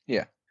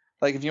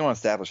 Like, if you want to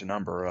establish a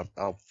number,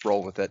 I'll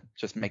roll with it,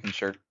 just making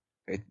sure,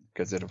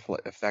 because it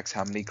affects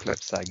how many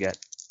clips I get.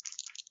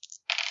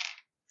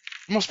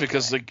 Most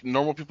because, like,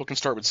 normal people can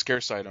start with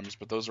scarce items,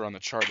 but those are on the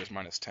chart as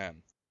minus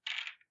 10.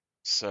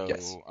 So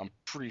Yes. I'm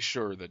pretty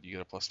sure that you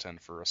get a plus 10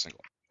 for a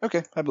single.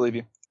 Okay, I believe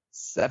you.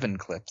 7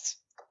 clips.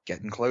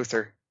 Getting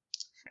closer.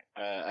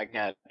 I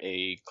got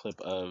a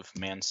clip of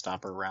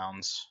man-stopper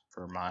rounds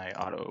for my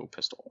auto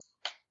pistol.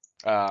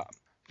 I'm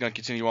gonna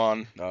continue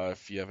on.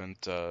 If you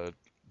haven't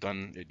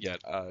done it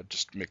yet,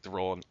 just make the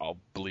roll and I'll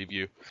believe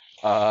you.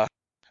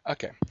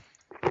 Okay.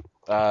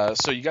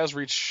 So you guys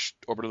reach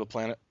orbit of the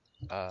planet.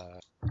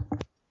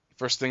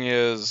 First thing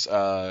is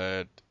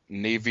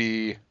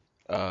Navy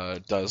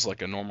does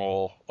like a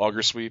normal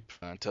auger sweep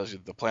and tells you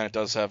that the planet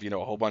does have, a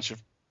whole bunch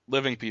of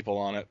living people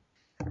on it.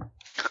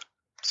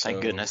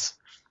 Thank goodness.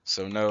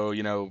 So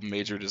no,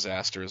 major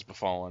disaster has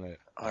befallen it.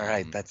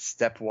 Alright, that's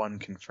step 1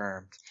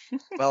 confirmed.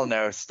 Well,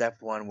 no,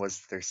 step 1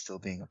 was there still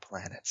being a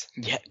planet.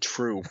 Yeah,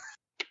 true.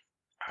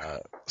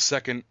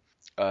 Second,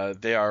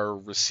 they are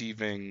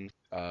receiving,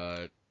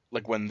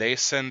 like when they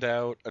send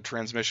out a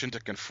transmission to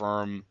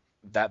confirm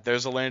that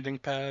there's a landing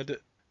pad,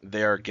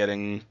 they are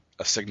getting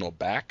a signal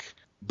back.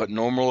 But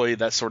normally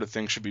that sort of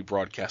thing should be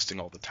broadcasting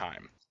all the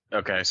time.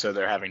 Okay, so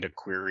they're having to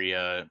query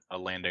a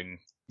landing.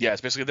 Yeah,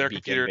 it's basically their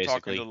Beacon, computer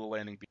talking basically. to the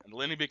landing beacon. The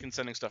landing beacon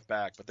sending stuff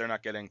back, but they're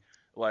not getting,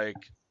 like,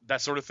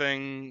 that sort of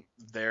thing.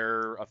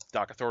 Their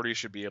dock authorities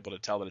should be able to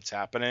tell that it's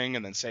happening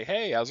and then say,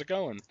 hey, how's it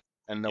going?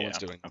 And no one's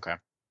doing it.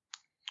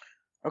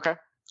 Okay.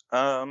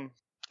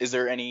 Is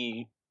there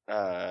any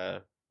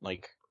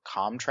like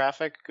comm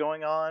traffic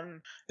going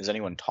on? Is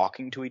anyone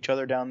talking to each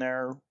other down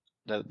there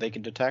that they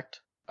can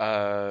detect?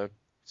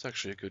 It's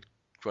actually a good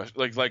question.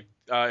 Like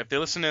if they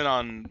listen in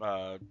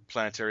on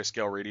planetary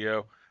scale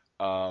radio,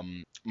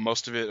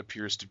 Most of it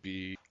appears to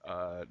be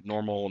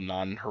normal,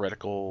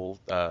 non-heretical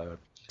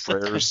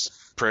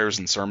prayers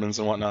and sermons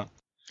and whatnot.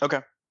 Okay.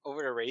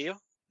 Over the radio?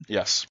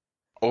 Yes,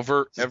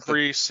 over Just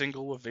every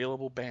single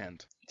available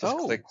band. Just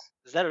Oh. click.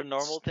 Is that a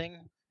normal thing?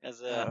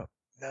 As a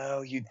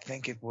No, you'd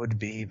think it would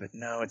be, but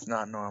no, it's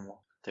not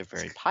normal. They're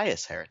very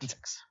pious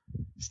heretics.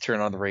 Just turn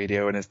on the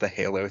radio and it's the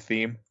Halo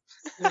theme.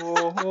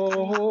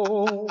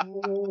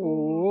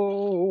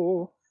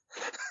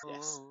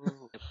 Yes.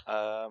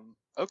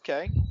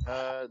 Okay.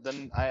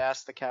 Then I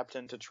asked the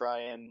captain to try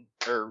and,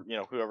 or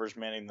whoever's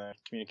manning the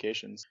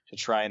communications, to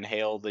try and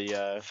hail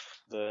the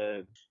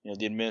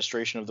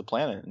administration of the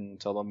planet and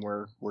tell them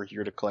we're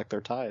here to collect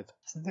their tithe.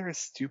 Isn't there a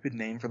stupid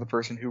name for the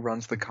person who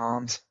runs the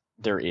comms?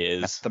 There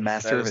is. That's the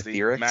Master That of is the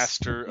Etherics?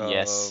 Master of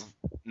Yes.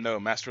 No,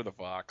 Master of the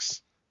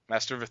Vox.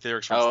 Master of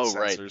Etherics runs the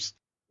right. sensors.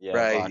 Yeah,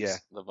 Right, Vox, yeah.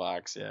 The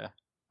Vox, yeah.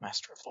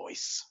 Master of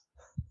Voice.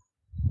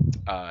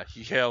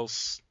 He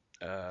hails,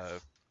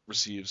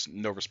 receives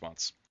no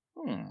response.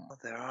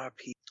 There are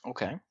people.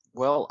 Okay.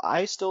 Well,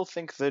 I still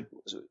think that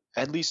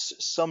at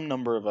least some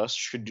number of us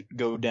should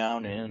go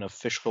down in an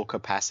official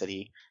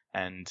capacity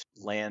and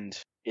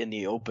land in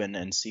the open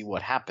and see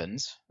what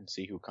happens and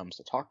see who comes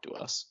to talk to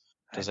us.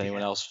 Does I'd be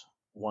anyone happy. else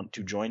want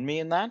to join me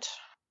in that?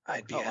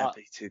 I'd be Oh,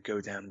 happy to go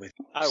down with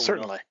you. I will.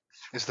 Certainly.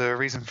 Is there a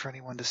reason for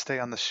anyone to stay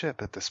on the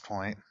ship at this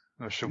point?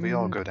 Or should we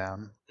all go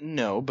down?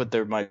 No, but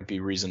there might be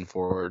reason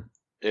for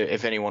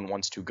if anyone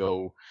wants to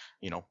go,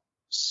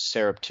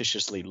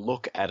 surreptitiously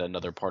look at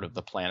another part of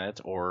the planet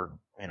or,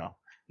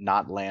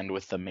 not land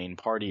with the main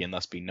party and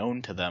thus be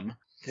known to them.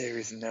 There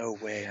is no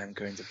way I'm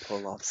going to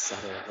pull off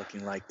subtle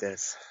looking like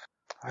this.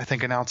 I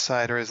think an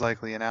outsider is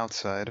likely an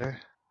outsider.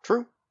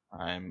 True.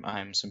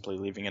 I'm simply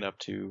leaving it up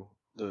to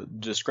the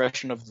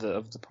discretion of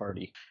the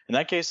party. In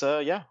that case,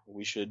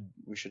 we should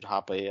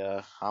hop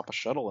a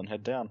shuttle and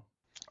head down.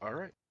 All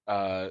right.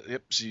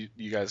 Yep. So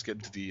you guys get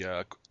into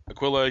the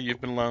Aquila.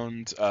 You've been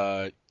loaned.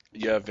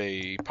 You have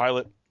a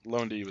pilot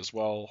loaned to you as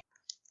well.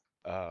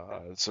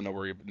 So no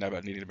worry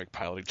about needing to make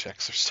piloting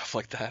checks or stuff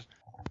like that.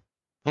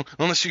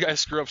 Unless you guys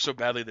screw up so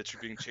badly that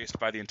you're being chased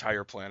by the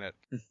entire planet,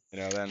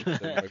 then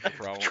might be a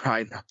problem.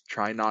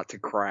 Try not to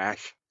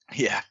crash.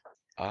 Yeah.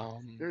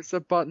 There's a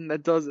button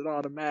that does it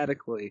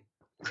automatically.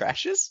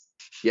 Crashes?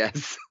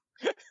 Yes.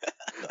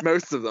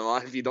 Most of them,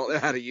 if you don't know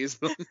how to use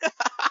them.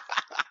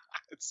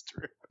 It's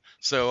true.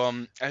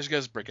 So as you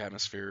guys break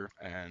atmosphere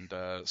and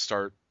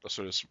start a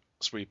sort of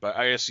sweep,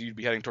 I guess you'd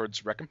be heading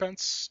towards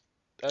recompense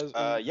as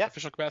yeah.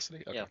 official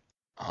capacity. Okay. Yeah.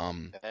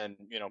 And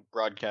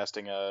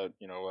broadcasting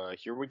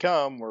here we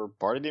come, we're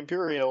part of the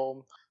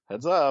Imperial,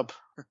 heads up.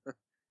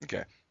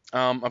 Okay.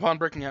 Upon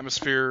breaking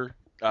atmosphere,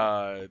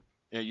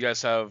 you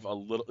guys have a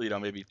little,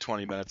 maybe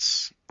 20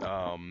 minutes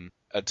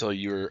until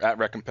you're at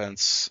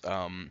recompense.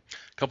 A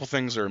couple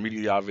things are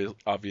immediately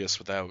obvious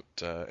without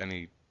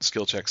any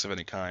skill checks of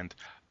any kind.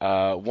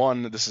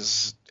 One, this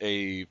is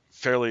a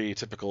fairly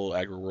typical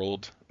agri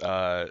world.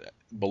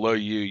 Below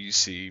you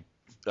see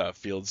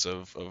fields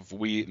of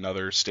wheat and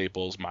other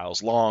staples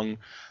miles long,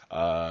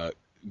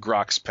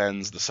 grox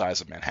pens the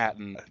size of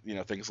Manhattan,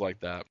 things like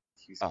that.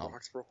 Use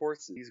grox for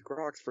horses, use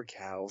grox for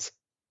cows.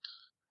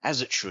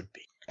 As it should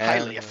be.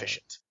 And- Highly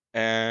efficient.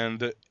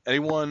 And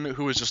anyone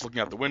who is just looking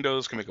out the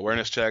windows can make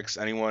awareness checks.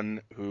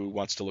 Anyone who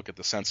wants to look at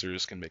the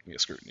sensors can make me a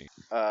scrutiny.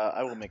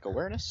 I will make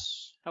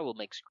awareness. I will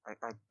make Are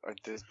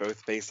these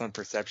both based on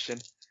perception?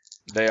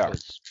 They are.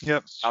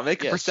 Yep. I'll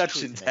make a Yes,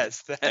 perception truth,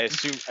 test then.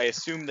 I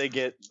assume they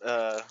get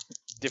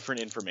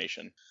different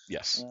information.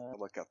 Yes.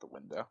 Look out the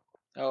window.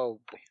 Oh,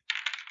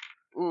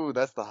 Ooh,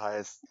 that's the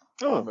highest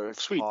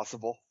almost sweet.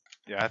 possible.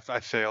 Yeah, I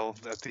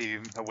failed at the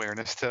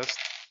awareness test.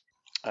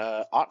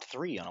 Ought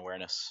 3 on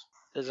awareness.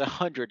 there's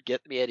 100.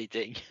 Get me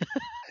anything.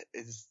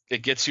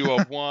 It gets you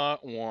a wah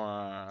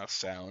wah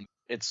sound.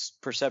 It's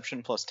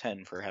perception plus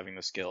 10 for having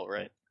the skill,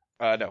 right?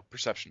 No,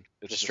 perception.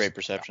 It's Just straight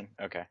perception.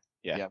 Okay.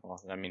 Yeah. Yeah.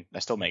 Well, I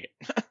still make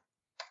it.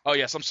 Oh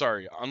yes, I'm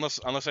sorry. Unless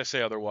I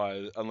say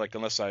otherwise,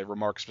 unless I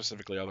remark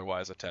specifically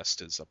otherwise, a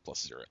test is a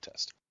 +0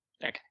 test.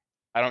 Okay.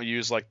 I don't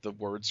use the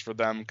words for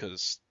them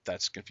because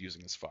that's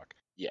confusing as fuck.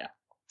 Yeah.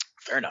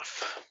 Fair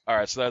enough. All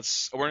right, so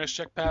that's awareness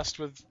check passed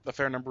with a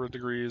fair number of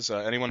degrees.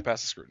 Anyone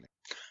pass the scrutiny?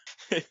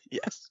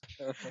 Yes.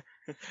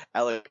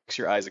 Alex,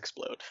 your eyes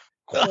explode.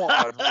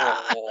 Quad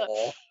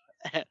roll.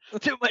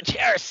 Too much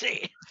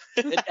heresy.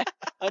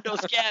 And no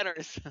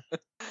scanners.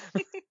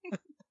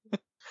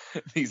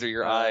 These are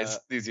your eyes.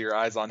 These are your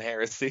eyes on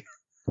heresy.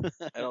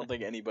 I don't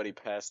think anybody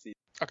passed the.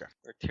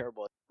 We're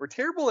terrible. We're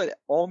terrible at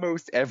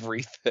almost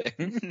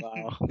everything.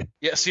 Wow.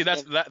 Yeah, see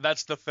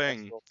that's the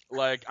thing.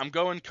 I'm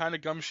going kind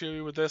of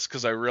gumshoe with this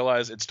because I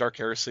realize it's Dark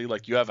Heresy.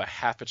 You have a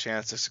half a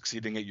chance of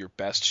succeeding at your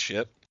best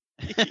shit.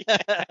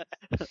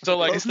 So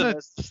Most of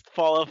us just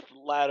fall off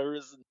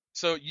ladders.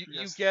 so you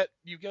Yes. get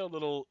a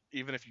little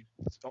even if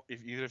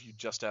you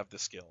just have the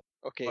skill.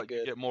 Okay, But you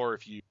good. get more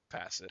if you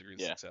pass it. Degrees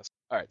Yeah. of success.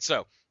 All right.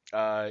 So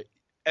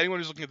anyone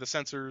who's looking at the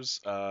sensors,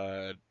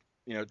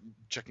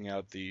 checking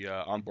out the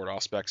onboard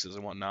auspexes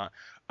and whatnot,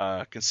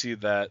 can see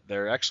that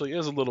there actually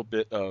is a little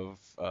bit of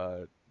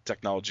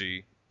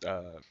technology,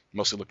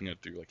 mostly looking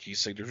at through like key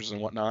signatures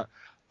and whatnot.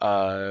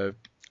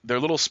 They're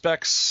little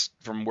specks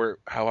from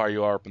how high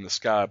you are up in the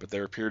sky, but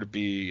there appear to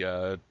be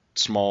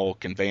small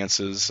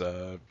conveyances.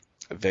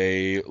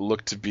 They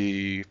look to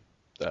be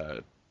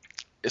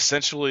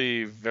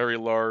essentially very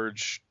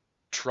large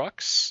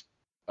trucks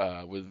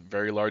with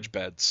very large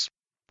beds,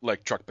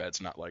 like truck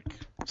beds, not like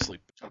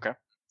sleep. Okay.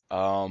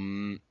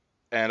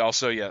 And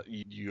also, yeah,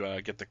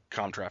 you get the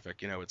comm traffic.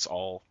 It's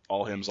all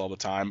hymns all the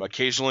time.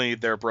 Occasionally,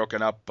 they're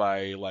broken up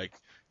by like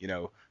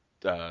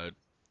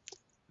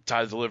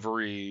tithe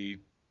delivery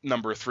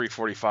number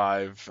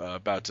 345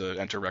 about to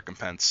enter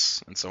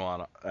recompense, and so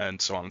on and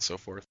so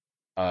forth.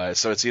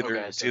 So it's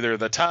either either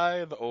the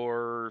tithe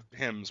or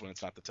hymns when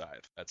it's not the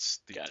tithe.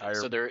 That's the entire.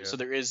 So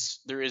there is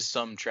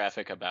some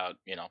traffic about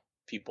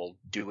people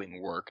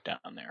doing work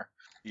down there.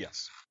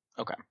 Yes.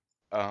 Okay.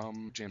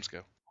 James,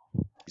 go.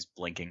 He's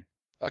blinking.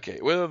 Okay,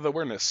 with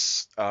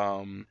awareness,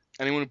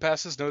 anyone who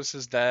passes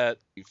notices that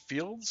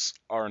fields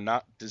are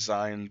not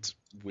designed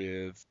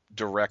with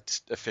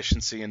direct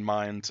efficiency in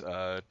mind.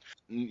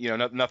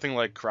 Nothing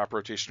like crop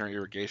rotation or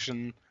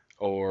irrigation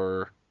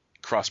or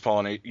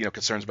cross-pollinate,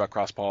 concerns about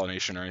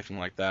cross-pollination or anything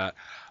like that.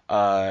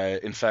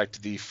 In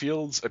fact, the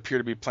fields appear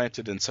to be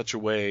planted in such a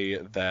way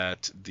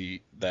that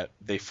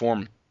they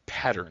form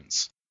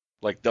patterns.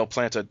 Like they'll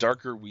plant a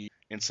darker wheat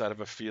inside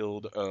of a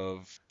field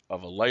of a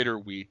lighter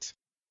wheat.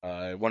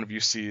 One of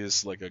you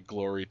sees like a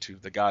glory to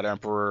the God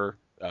Emperor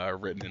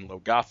written in Low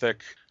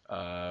Gothic.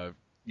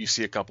 You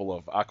see a couple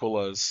of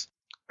Aquilas.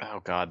 Oh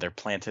God, they're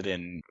planted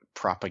in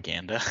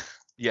propaganda.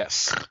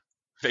 Yes,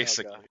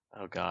 basically.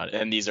 Oh God,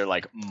 and these are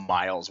like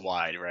miles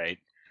wide, right?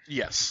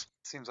 Yes.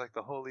 Seems like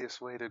the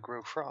holiest way to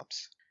grow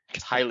crops.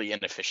 It's highly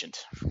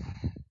inefficient.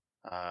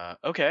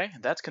 Okay,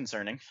 that's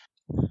concerning.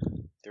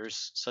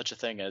 There's such a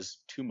thing as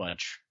too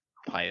much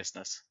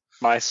piousness.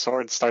 My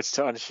sword starts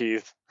to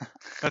unsheath.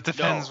 That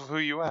depends who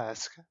you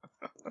ask.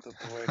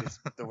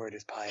 The word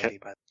is piety,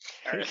 but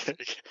Could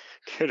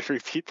you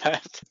repeat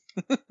that?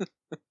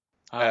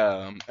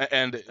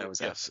 And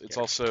yes, it's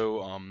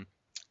also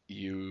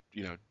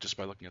just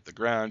by looking at the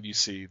ground, you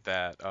see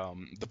that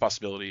the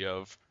possibility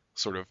of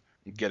sort of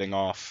getting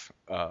off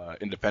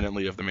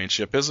independently of the main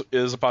ship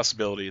is a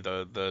possibility.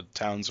 The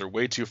towns are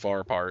way too far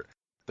apart.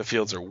 The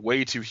fields are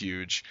way too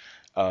huge.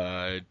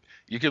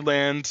 You could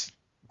land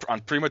on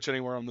pretty much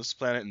anywhere on this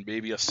planet, and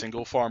maybe a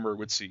single farmer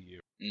would see you.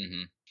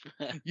 Mm-hmm.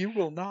 you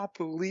will not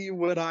believe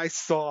what I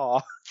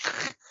saw.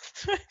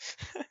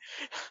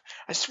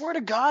 I swear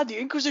to God, the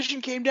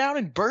Inquisition came down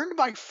and burned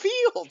my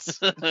fields.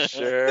 They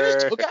Sure.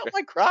 just took out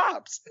my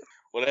crops.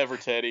 Whatever,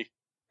 Teddy.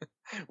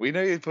 We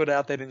know you put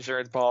out that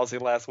insurance policy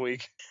last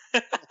week.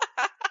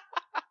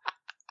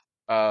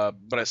 But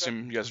I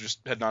assume you guys are just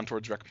heading on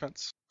towards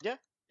recompense. Yeah.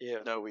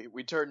 No,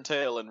 we turn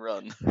tail and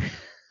run.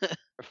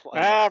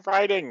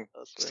 Riding.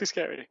 It's too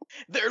scary.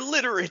 They're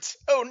literate.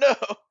 Oh no.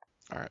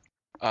 All right.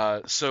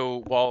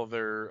 So while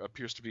there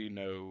appears to be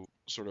no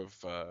sort of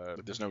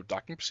there's no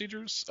docking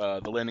procedures,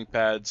 the landing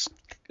pads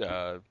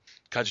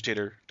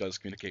cogitator does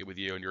communicate with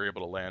you, and you're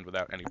able to land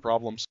without any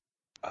problems.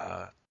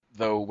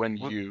 Though when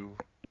you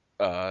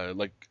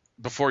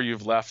before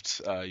you've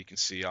left, you can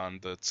see on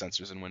the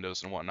sensors and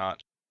windows and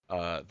whatnot,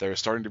 there's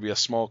starting to be a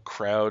small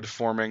crowd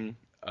forming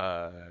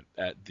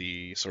at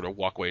the sort of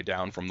walkway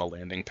down from the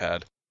landing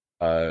pad.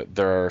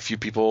 There are a few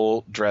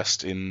people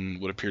dressed in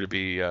what appear to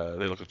be,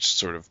 they look like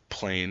sort of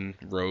plain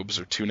robes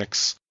or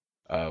tunics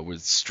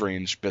with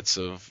strange bits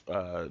of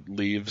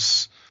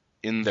leaves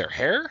in their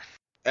hair.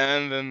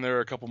 And then there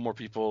are a couple more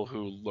people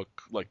who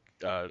look like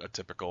a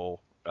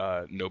typical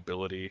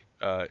nobility.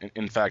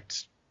 In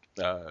fact,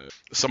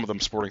 some of them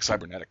sporting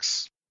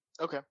cybernetics.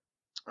 Okay.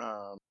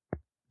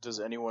 Does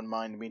anyone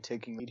mind me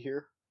taking lead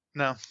here?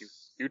 No.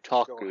 You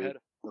talk Go good. ahead.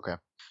 Okay.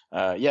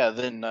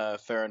 Then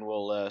Farron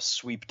will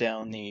sweep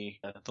down the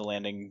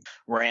landing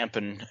ramp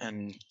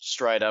and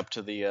stride up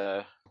to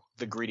the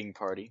greeting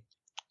party.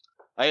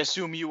 I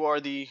assume you are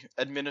the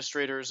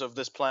administrators of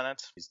this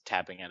planet. He's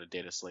tapping at a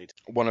data slate.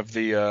 One of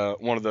the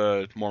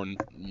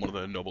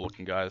noble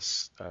looking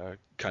guys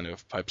kind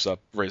of pipes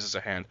up, raises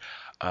a hand.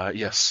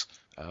 Yes,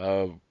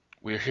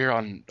 we're here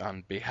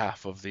on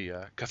behalf of the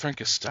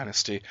Cathrincus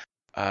dynasty.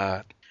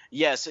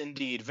 Yes,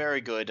 indeed.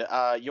 Very good.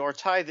 Your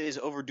tithe is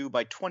overdue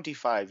by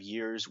 25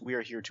 years. We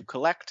are here to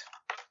collect.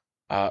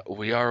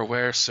 We are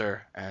aware,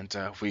 sir, and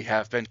we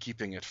have been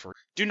keeping it for...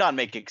 Do not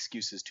make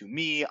excuses to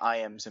me. I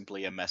am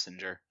simply a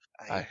messenger.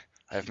 I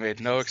have made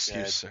no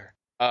excuse, sir.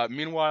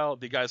 Meanwhile,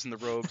 the guys in the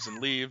robes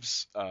and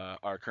leaves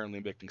are currently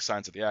making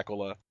signs at the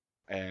Aquila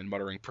and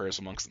muttering prayers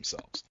amongst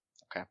themselves.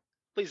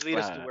 Please lead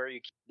us to where you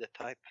keep the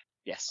type.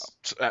 Yes.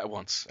 At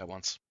once.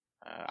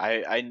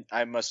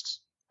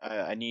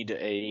 I need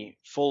a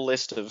full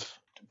list of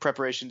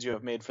preparations you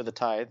have made for the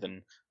tithe,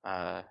 and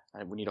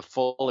we need a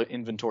full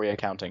inventory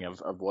accounting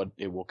of what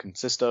it will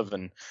consist of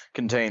and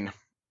contain.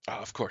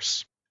 Of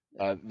course.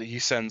 He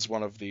sends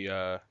one of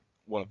the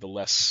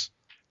less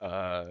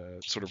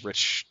sort of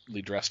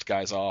richly dressed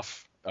guys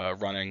off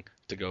running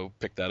to go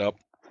pick that up.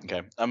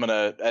 Okay, I'm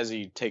gonna, as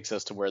he takes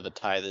us to where the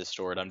tithe is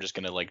stored, I'm just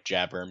gonna like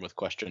jabber him with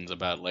questions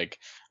about like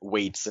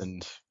weights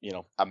and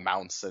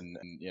amounts and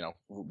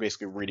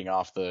basically reading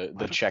off the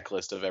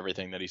checklist of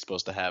everything that he's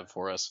supposed to have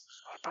for us.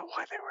 What about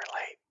why they were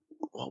late?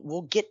 Well,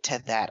 we'll get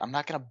to that. I'm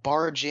not gonna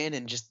barge in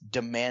and just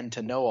demand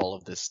to know all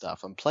of this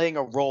stuff. I'm playing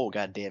a role,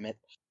 goddammit.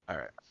 All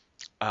right.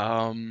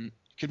 You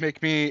could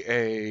make me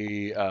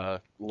a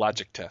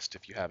logic test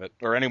if you have it,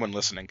 or anyone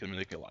listening can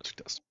make me a logic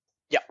test.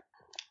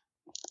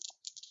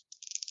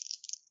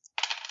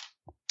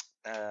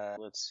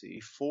 Let's see,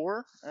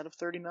 4 out of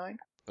 39.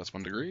 That's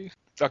 1 degree.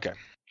 Okay.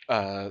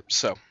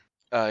 So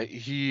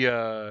he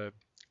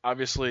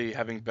obviously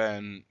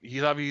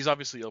he's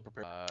obviously ill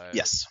prepared.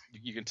 Yes.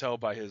 You can tell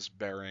by his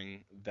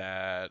bearing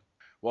that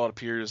while it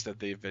appears that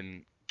they've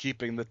been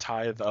keeping the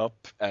tithe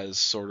up as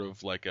sort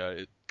of like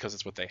because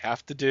it's what they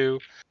have to do.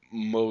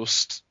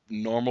 Most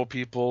normal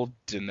people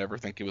didn't ever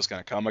think it was going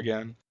to come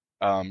again.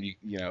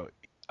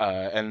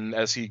 And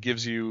as he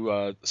gives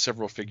you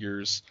several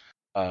figures,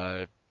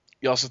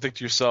 you also think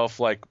to yourself,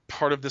 like,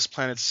 part of this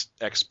planet's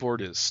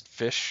export is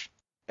fish,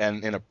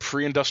 and in a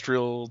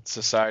pre-industrial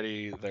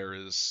society, there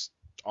is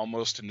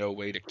almost no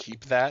way to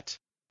keep that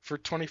for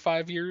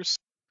 25 years.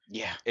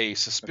 Yeah. A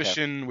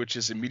suspicion which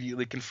is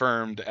immediately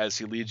confirmed as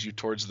he leads you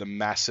towards the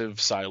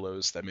massive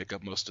silos that make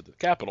up most of the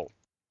capital.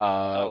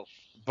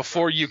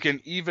 Before you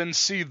can even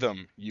see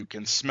them, you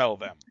can smell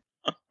them.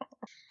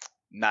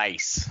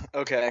 Nice.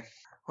 Okay.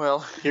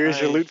 Well,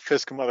 Here's your loot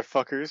fisk,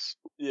 motherfuckers.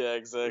 Yeah,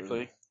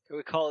 exactly. Can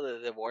we call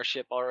it the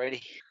warship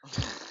already?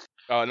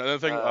 Another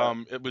thing,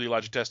 with the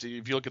logic test,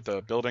 if you look at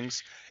the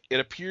buildings, it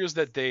appears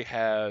that they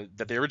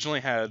originally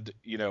had,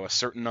 a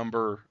certain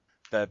number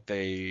that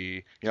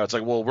they, it's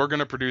like, well, we're going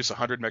to produce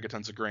 100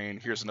 megatons of grain.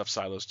 Here's enough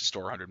silos to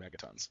store 100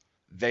 megatons.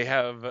 They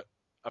have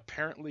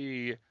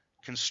apparently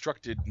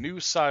constructed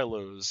new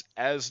silos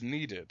as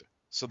needed,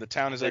 so the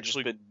town has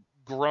actually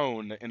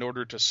grown in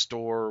order to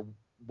store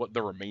what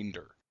the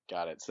remainder.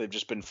 Got it. So they've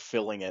just been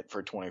filling it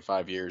for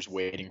 25 years,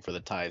 waiting for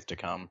the tithe to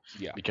come.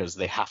 Yeah. Because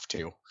they have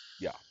to.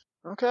 Yeah.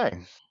 Okay.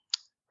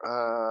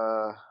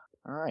 All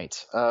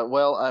right.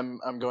 Well,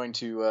 I'm going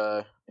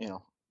to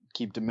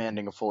keep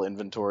demanding a full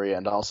inventory,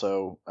 and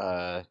also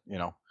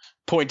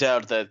point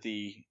out that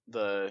the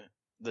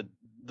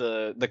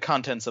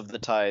contents of the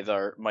tithe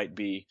might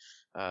be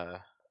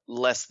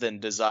less than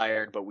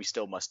desired, but we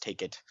still must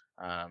take it.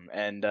 I'm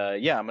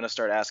going to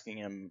start asking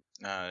him,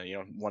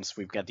 once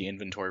we've got the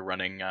inventory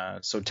running.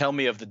 So tell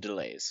me of the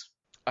delays.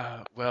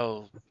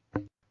 Well,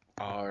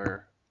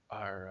 our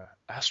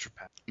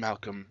astropath,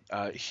 Malcolm,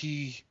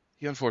 he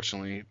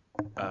unfortunately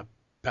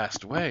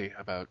passed away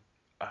about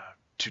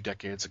 2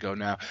 decades ago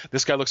now.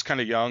 This guy looks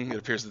kind of young. It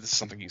appears that this is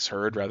something he's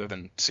heard rather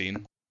than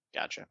seen.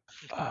 Gotcha.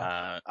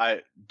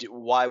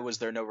 Why was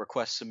there no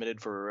request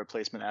submitted for a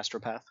replacement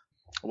astropath?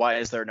 Why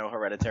is there no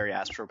hereditary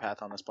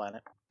astropath on this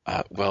planet?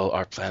 Well,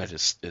 our planet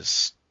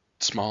is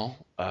small.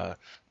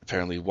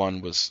 Apparently one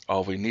was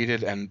all we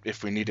needed, and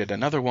if we needed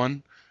another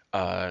one,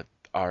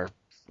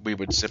 we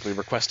would simply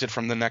request it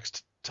from the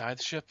next tithe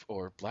ship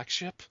or black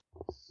ship.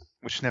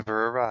 Which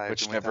never arrived.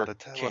 Which and never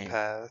without a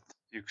telepath,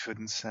 you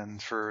couldn't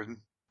send for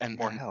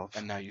more help.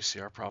 And now you see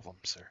our problem,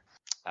 sir.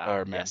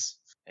 Yes,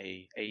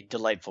 a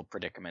delightful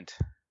predicament.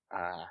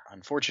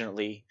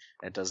 Unfortunately,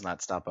 it does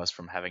not stop us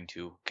from having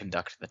to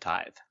conduct the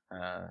tithe.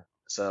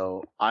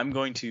 So I'm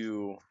going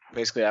to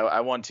basically,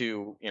 I want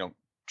to,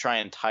 try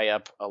and tie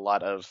up a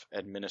lot of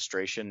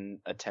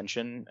administration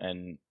attention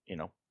and,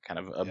 kind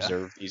of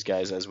observe these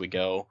guys as we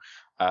go.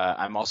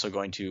 I'm also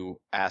going to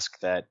ask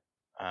that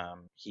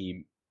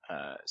he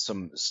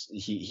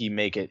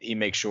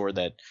make sure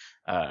that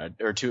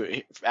or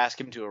to ask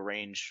him to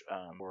arrange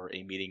for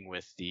a meeting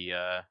with the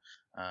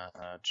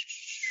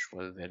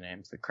what are their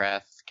names? The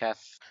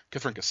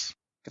Cathrinkus.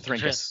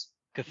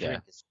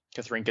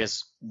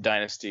 Cathrinkus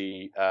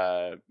dynasty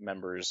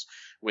members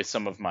with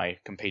some of my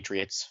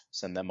compatriots.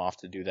 Send them off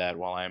to do that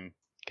while I'm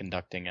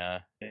conducting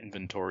a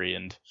inventory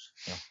and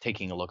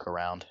taking a look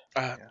around.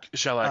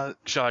 Shall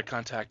I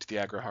contact the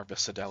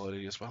agri-harvest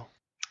fidelity as well?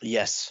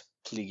 Yes,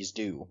 please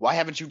do. Why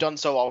haven't you done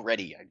so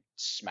already? I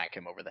smack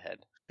him over the head.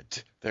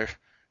 They're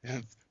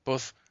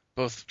both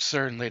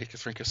Sir and Lady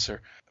Cathrinkus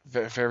are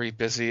very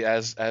busy,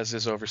 as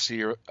is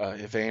Overseer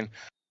Yvain.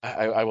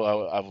 I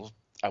will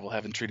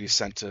have entreaties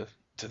sent to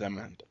them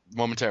and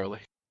momentarily.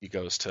 He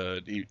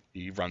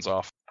runs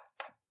off.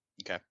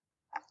 Okay.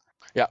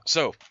 Yeah.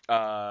 So.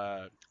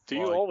 Do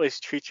you always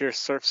treat your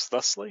serfs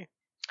thusly?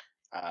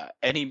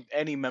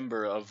 Any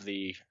member of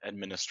the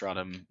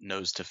administratum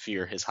knows to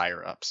fear his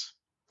higher ups.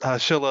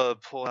 She'll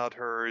pull out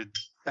her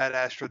Ad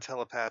Astra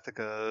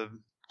Telepathica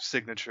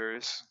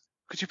signatures.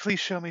 Could you please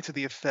show me to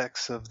the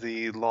effects of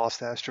the lost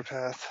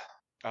astropath?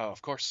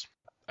 Of course.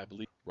 I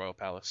believe Royal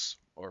Palace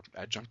or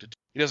adjuncted.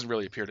 He doesn't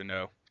really appear to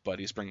know, but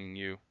he's bringing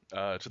you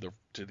to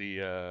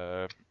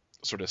the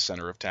sort of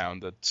center of town,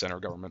 the center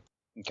of government.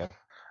 Okay.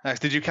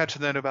 Did you catch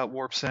the note about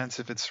warp sense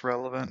if it's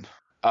relevant?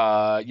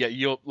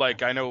 Yeah,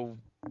 I know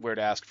where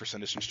to ask for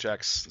senescence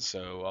checks,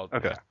 so I'll.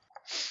 Okay. Yeah.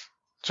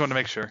 Just want to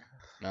make sure.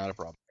 Not a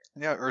problem.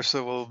 Yeah,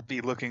 Ursa will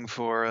be looking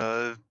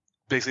for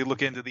basically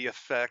look into the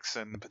effects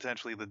and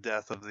potentially the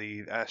death of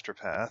the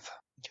astropath.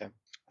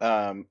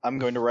 I'm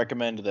going to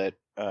recommend that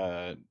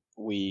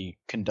we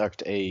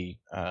conduct an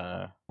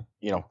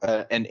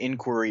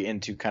inquiry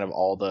into kind of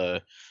all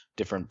the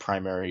different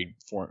primary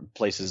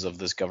places of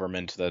this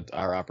government that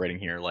are operating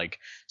here. Like,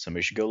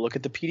 somebody should go look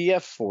at the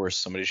PDF force.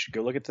 Somebody should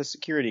go look at the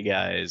security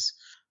guys.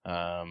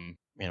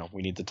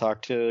 We need to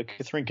talk to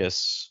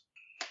Kathrinkus.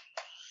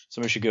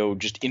 Somebody should go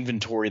just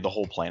inventory the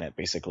whole planet,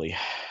 basically.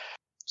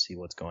 See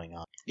what's going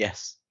on.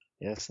 Yes.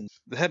 And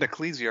The head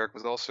ecclesiarch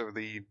was also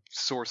the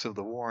source of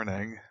the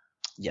warning.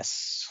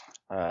 yes.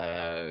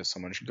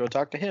 Someone should go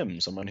talk to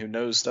him. Someone who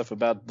knows stuff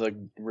about the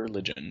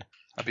religion.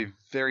 I'd be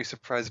very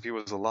surprised if he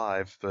was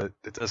alive, but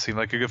it does seem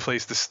like a good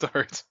place to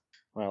start.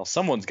 Well,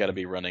 someone's got to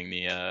be running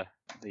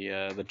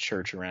the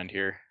church around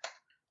here.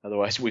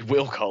 Otherwise, we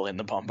will call in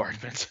the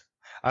bombardment.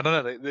 I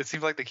don't know. It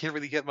seems like they can't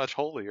really get much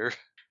holier.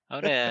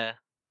 I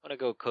wanna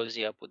go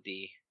cozy up with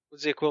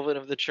what's the equivalent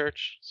of the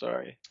church?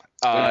 Sorry.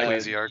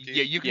 Ecclesiarchy.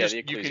 Yeah, you can Yeah,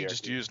 just the you can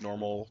just ecclesiarchy. use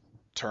normal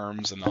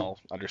terms and I'll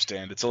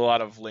understand. It's a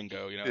lot of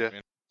lingo, you know what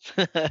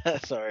I mean?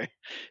 Sorry.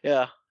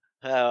 Yeah.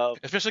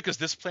 Especially because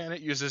this planet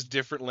uses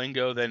different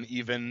lingo than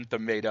even the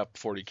made-up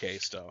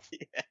 40k stuff.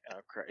 Oh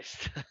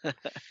Christ.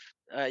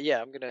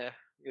 Yeah, I'm gonna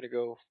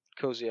go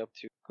cozy up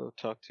to go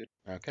talk to.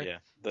 Okay.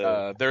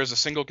 Yeah. There is a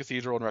single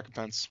cathedral in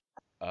recompense.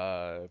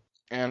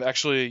 And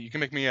actually, you can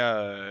make me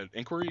a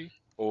inquiry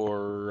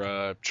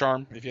or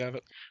charm if you have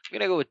it. I'm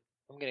gonna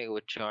go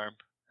with charm.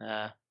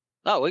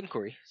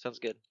 Inquiry sounds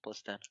good.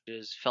 Plus 10.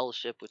 There's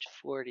fellowship, which is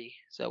 40,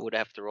 so I would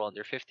have to roll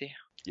under 50.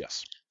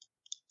 Yes.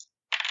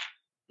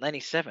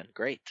 97,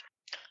 great.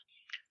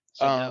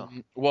 So no.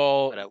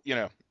 Well,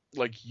 But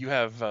like you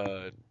have.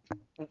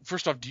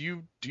 First off, do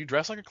you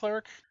dress like a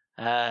cleric?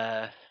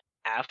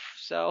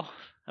 So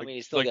I mean,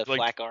 he's still got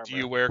flak armor. Do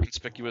you wear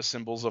conspicuous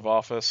symbols of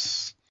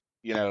office?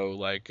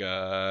 Like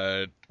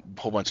a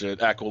whole bunch of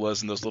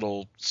Aquilas and those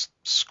little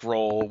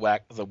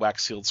the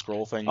wax sealed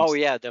scroll things. Oh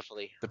yeah,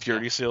 definitely. The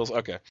purity seals.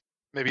 Okay.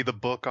 Maybe the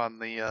book on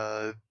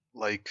the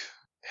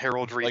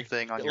heraldry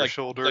thing on your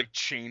shoulder. like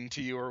chained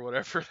to you or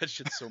whatever. That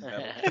shit's so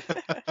metal.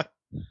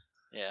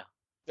 Yeah.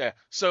 Yeah.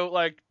 So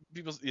like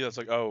people, it's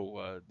like,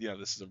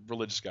 this is a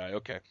religious guy.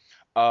 Okay.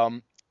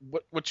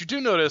 What you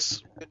do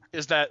notice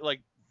is that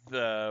like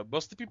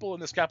most of the people in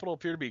this capital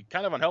appear to be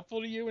kind of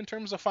unhelpful to you in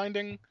terms of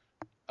finding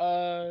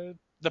the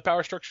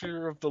power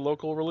structure of the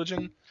local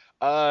religion.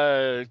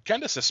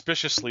 Kind of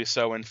suspiciously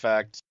so, in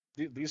fact.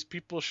 These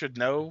people should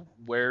know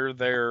where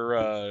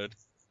their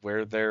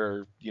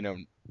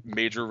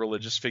major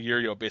religious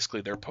figure,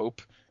 basically their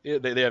pope.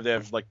 They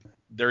have like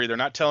they're either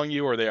not telling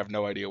you or they have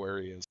no idea where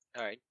he is.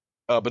 All right.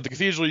 But the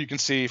cathedral you can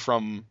see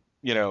from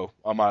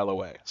a mile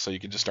away, so you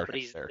can just start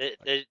But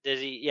there. does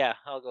he? Yeah,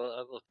 I'll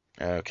go.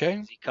 Okay.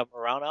 Does he come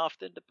around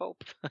often, the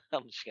Pope?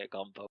 I'm just gonna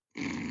call him Pope.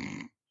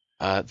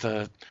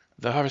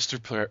 The harvester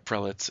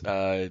prelate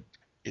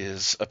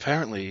is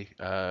apparently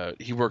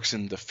he works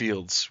in the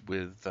fields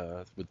with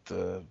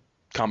the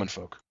common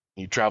folk.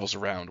 He travels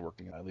around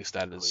working. At least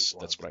that's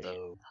what I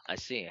hear. I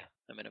see.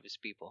 I'm one of his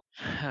people.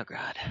 Oh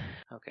God.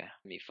 Okay.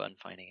 It'll be fun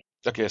finding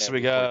it. Okay, so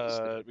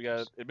Yeah, we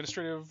got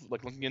administrative,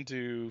 like looking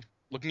into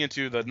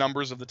the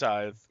numbers of the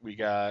tithe. We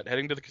got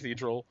heading to the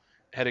cathedral,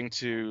 heading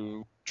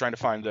to trying to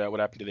find what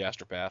happened to the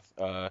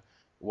astropath.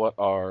 What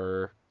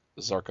are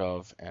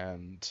Zarkov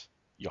and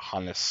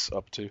Johannes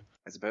up to?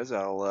 I suppose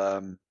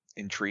I'll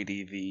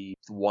entreaty the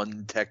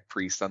one tech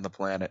priest on the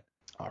planet.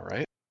 All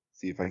right.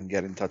 See if I can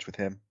get in touch with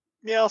him.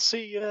 Yeah, I'll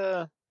see.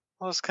 I'll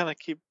just kind of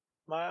keep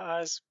my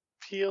eyes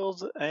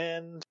peeled,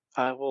 and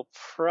I will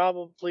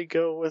probably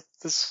go with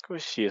the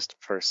squishiest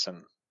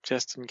person,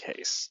 just in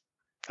case.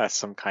 That's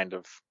some kind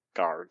of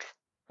guard.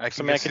 I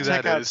can I guess can who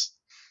that check out is.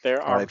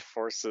 their armed Right.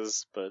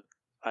 forces, but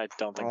I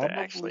don't think they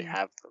actually Probably.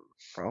 have them.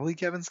 Probably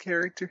Kevin's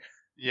character.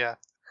 Yeah,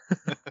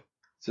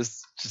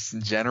 Just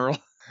in general.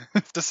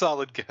 it's a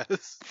solid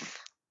guess.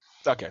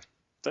 Okay.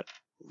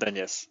 Then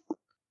yes.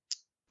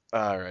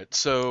 All right.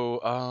 So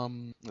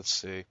let's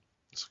see.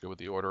 Let's go with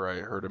the order I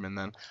heard him in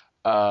then.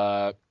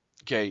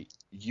 Okay,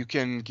 you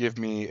can give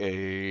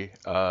me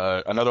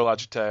another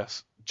logic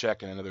test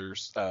check and another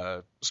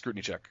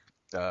scrutiny check,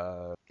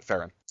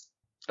 Farron.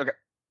 Okay.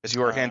 As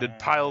you are handed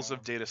piles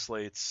of data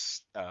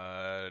slates.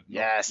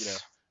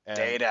 Yes. And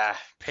Data.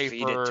 paper.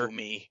 Feed it to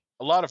me.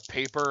 A lot of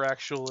paper,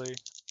 actually.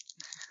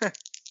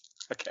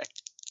 Okay.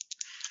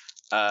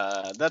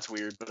 That's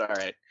weird, but all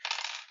right.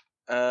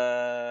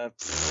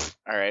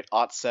 All right.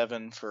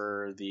 +7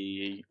 for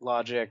the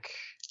logic,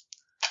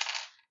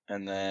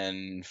 and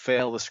then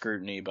fail the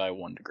scrutiny by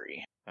 1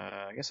 degree.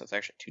 I guess that's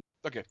actually 2.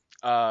 Okay.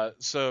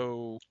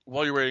 So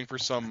while you're waiting for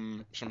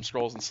some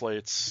scrolls and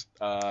slates,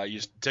 you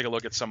just take a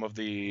look at some of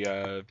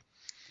the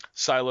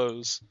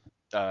silos.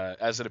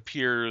 As it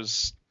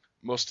appears,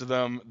 most of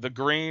them, the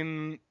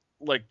grain,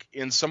 like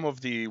in some of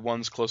the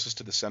ones closest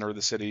to the center of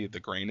the city, the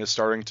grain is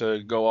starting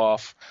to go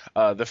off.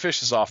 The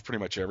fish is off pretty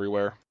much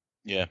everywhere.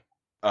 Yeah.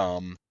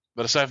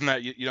 But aside from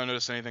that, you don't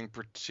notice anything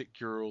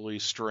particularly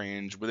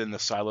strange within the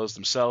silos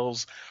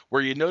themselves.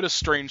 Where you notice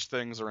strange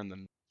things are in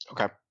the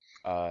Okay.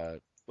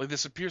 like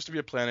this appears to be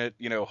a planet,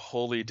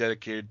 wholly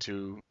dedicated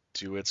to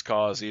its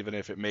cause, even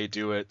if it may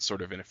do it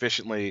sort of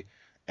inefficiently,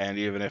 and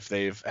even if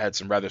they've had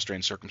some rather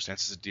strange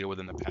circumstances to deal with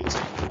in the past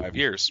 5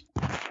 years.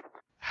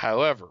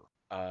 However,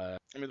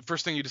 the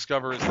first thing you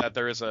discover is that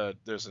there's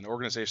an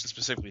organization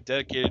specifically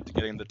dedicated to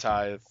getting the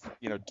tithe,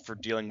 for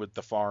dealing with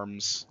the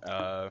farms.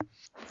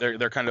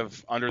 They're kind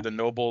of under the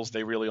nobles.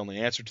 They really only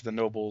answer to the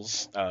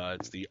nobles.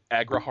 It's the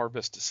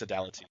Agri-Harvest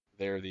Sodality.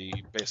 They're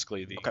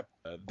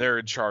they're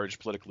in charge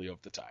politically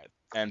of the tithe,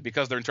 and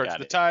because they're in charge of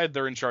the tithe,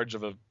 they're in charge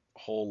of a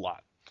whole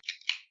lot.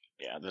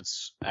 Yeah,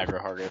 that's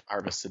Agri-Harvest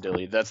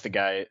Sedilli. That's the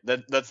guy.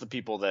 That's the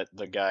people that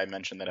the guy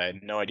mentioned that I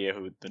had no idea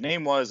who the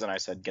name was, and I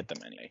said get them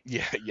anyway.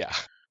 Yeah.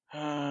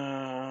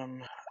 All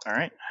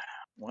right.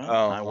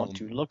 Well, I want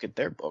to look at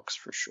their books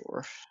for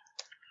sure.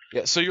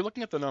 Yeah, so you're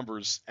looking at the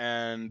numbers,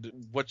 and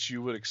what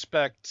you would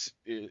expect,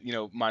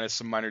 minus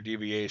some minor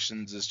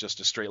deviations, is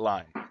just a straight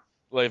line.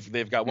 Like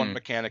they've got one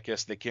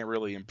mechanicus, they can't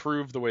really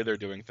improve the way they're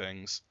doing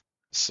things,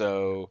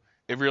 so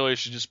it really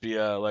should just be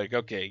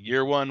okay,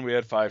 year 1 we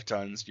had 5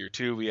 tons, year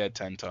 2 we had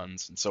 10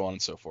 tons, and so on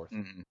and so forth.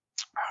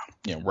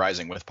 Mm-hmm.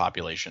 Rising with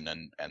population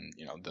and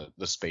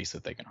the space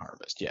that they can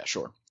harvest. Yeah,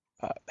 sure.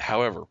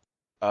 However,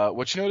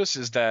 what you notice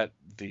is that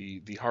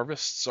the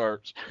harvests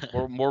are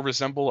more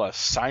resemble a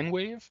sine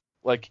wave.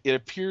 Like it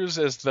appears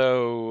as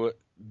though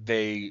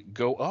they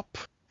go up,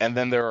 and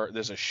then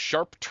there's a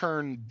sharp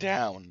turn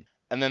down,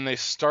 and then they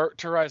start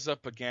to rise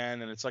up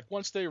again, and it's like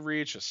once they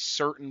reach a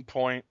certain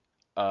point,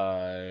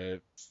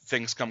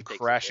 things come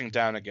crashing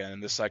down again,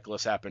 and this cycle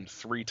has happened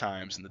 3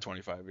 times in the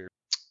 25 years.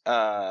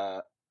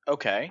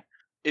 Okay.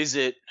 Is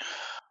it?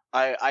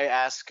 I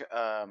ask.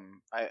 I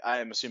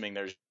am assuming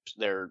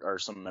there are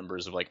some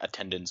members of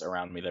attendants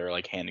around me that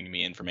are handing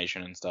me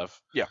information and stuff.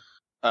 Yeah.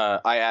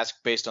 I ask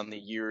based on the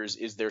years,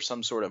 is there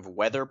some sort of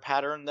weather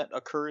pattern that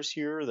occurs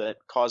here that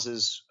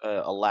causes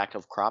a lack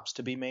of crops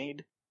to be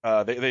made?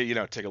 They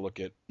take a look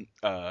at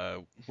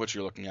what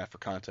you're looking at for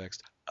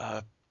context.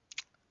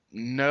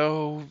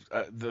 No,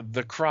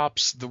 the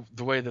crops,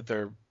 the way that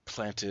they're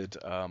planted,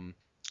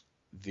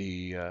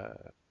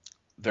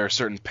 there are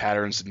certain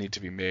patterns that need to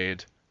be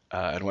made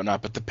and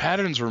whatnot, but the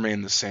patterns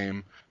remain the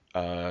same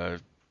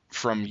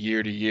from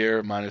year to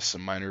year, minus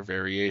some minor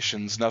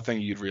variations.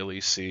 Nothing you'd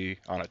really see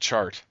on a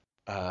chart.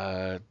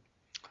 I'm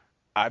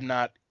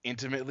not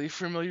intimately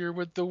familiar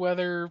with the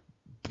weather,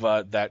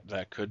 but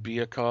that could be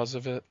a cause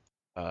of it.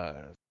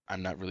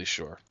 I'm not really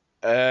sure.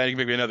 You can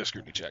make me another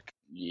scrutiny check.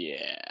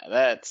 Yeah,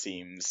 that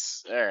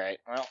seems all right.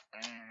 Well,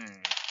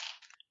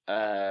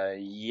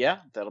 yeah,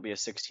 that'll be a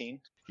 16.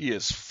 He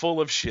is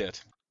full of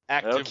shit.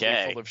 Actively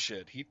Okay. full of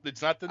shit.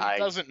 It's not that he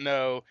doesn't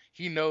know.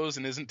 He knows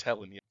and isn't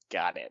telling you.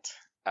 Got it.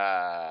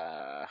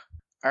 All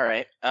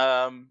right.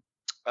 I'm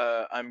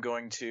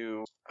going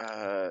to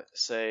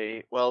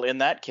say, well, in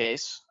that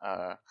case,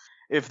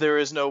 if there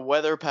is no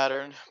weather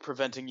pattern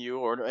preventing you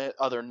or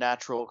other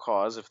natural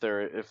cause, if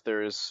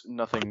there is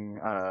nothing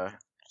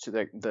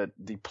that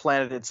the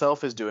planet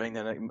itself is doing,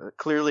 then it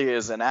clearly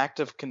is an act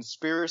of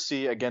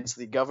conspiracy against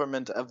the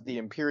government of the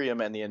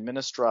Imperium and the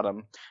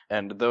Administratum,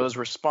 and those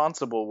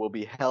responsible will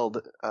be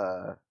held,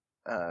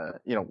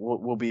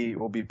 will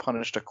be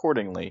punished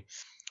accordingly.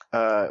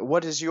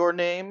 What is your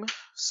name,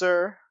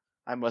 sir?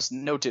 I must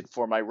note it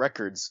for my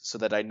records so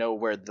that I know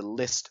where the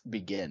list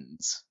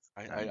begins.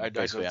 I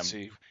don't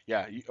see.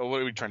 Yeah, what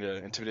are we trying to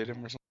intimidate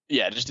him or something?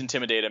 Yeah, just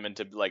intimidate him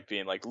into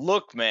being like,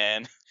 look,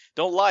 man,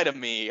 don't lie to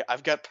me.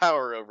 I've got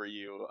power over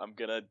you. I'm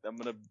gonna,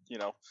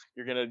 you're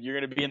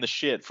gonna be in the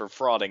shit for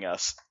frauding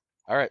us.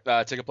 All right,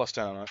 take a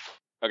 +10 on it.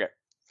 Okay.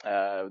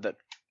 That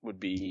would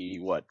be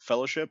what,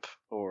 fellowship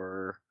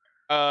or?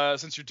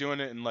 Since you're doing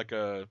it in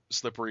a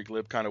slippery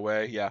glib kind of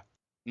way, yeah.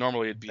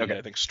 Normally it'd be,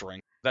 I think,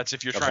 strength. That's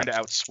if you're trying to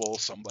outswole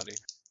somebody.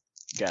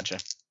 Gotcha.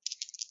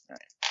 All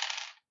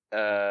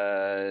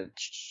right.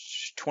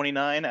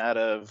 29 out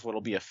of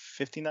what'll be a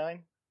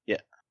 59? Yeah.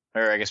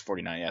 Or I guess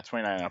 49. Yeah,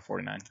 29 out of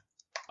 49.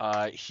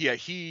 Yeah,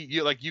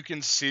 you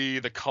can see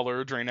the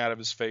color drain out of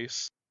his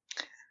face.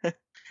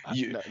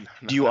 Do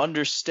you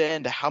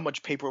understand how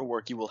much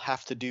paperwork you will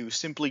have to do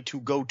simply to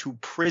go to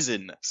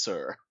prison,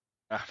 sir?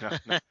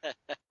 No.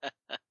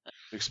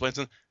 Explain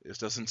something. This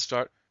doesn't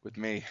start with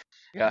me.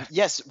 Yeah.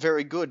 Yes,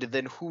 very good.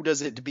 Then who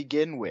does it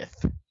begin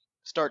with?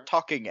 Start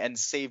talking and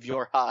save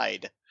your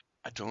hide.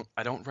 I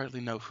don't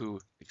rightly know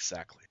who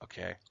exactly,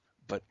 okay?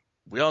 But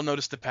we all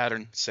notice the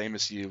pattern, same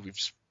as you. We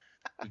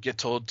get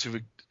told to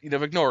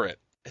ignore it.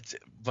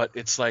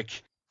 It's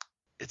like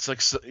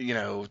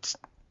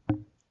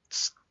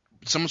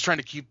someone's trying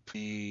to keep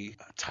the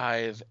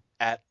tithe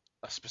at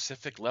a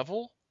specific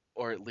level,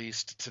 or at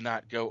least to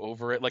not go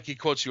over it. Like he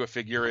quotes you a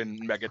figure in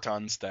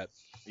megatons that,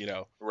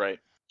 Right.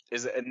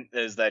 Is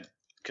that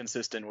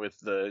consistent with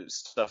the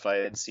stuff I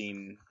had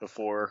seen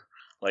before,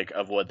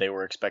 of what they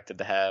were expected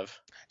to have?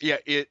 Yeah,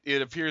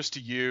 it appears to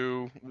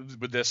you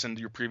with this and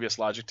your previous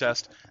logic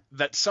test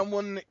that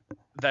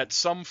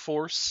some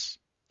force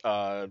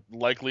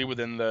likely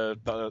within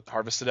the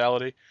harvest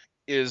sodality,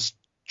 is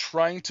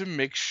trying to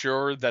make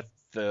sure that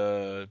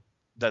the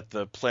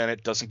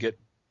planet doesn't get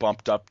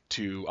bumped up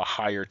to a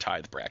higher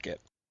tithe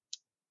bracket.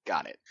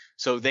 Got it.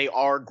 So they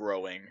are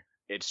growing.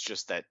 It's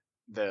just that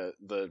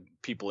the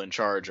people in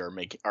charge are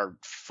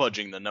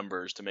fudging the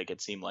numbers to make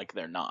it seem like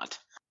they're not.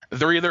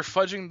 They're either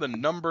fudging the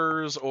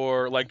numbers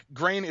or like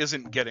grain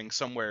isn't getting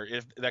somewhere.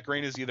 If that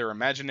grain is either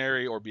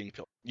imaginary or being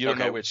killed, you don't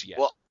know which yet.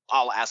 Well,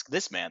 I'll ask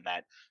this man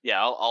that.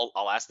 Yeah,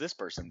 I'll ask this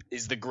person.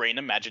 Is the grain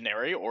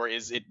imaginary or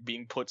is it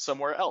being put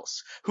somewhere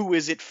else? Who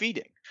is it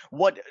feeding?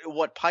 What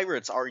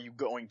pirates are you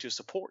going to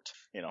support?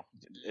 You know,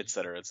 et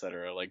cetera, et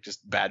cetera. Like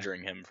just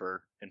badgering him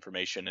for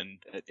information and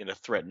in a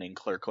threatening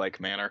clerk-like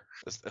manner.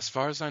 As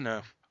far as I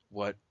know,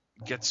 what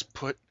gets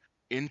put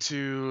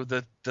into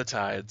the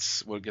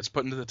tides, what gets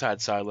put into the tide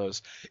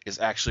silos is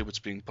actually what's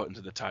being put into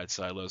the tide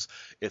silos.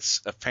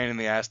 It's a pain in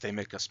the ass. They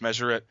make us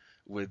measure it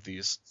with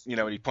these,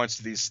 and he points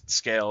to these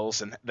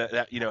scales and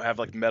that have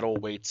like metal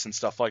weights and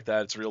stuff like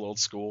that. It's real old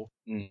school.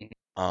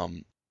 Mm-hmm.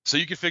 So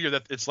you can figure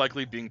that it's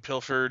likely being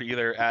pilfered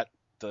either at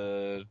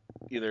the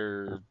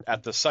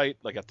site,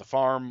 like at the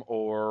farm,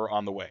 or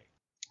on the way.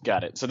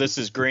 Got it. So this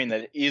is grain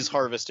that is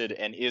harvested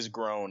and is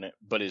grown,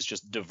 but is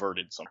just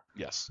diverted somewhere.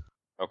 Yes.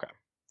 Okay.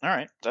 All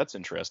right. That's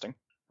interesting.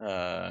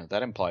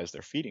 That implies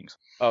they're feeding.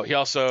 Oh, he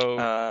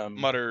also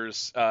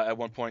mutters at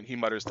one point. He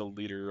mutters the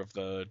leader of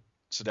the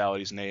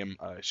Sodality's name.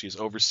 She's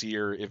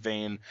Overseer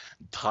Yvain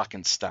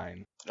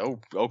Takenstein. Oh,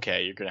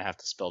 okay. You're gonna have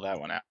to spell that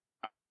one out.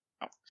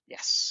 Oh,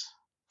 yes.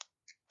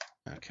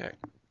 Okay.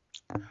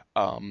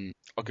 I'll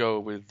go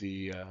with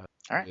the all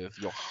right. with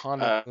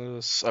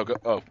Johannes.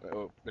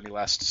 Any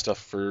last stuff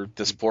for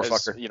this poor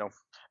fucker?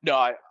 No,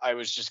 I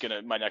was just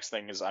gonna. My next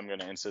thing is I'm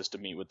gonna insist to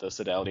meet with the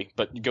Sodality,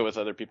 but go with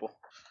other people.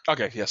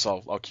 Okay. Yes,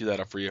 I'll cue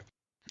that up for you.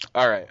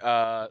 All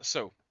right.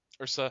 So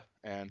Ursa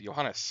and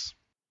Johannes.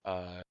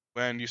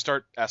 When you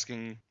start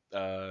asking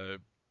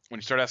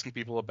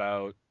people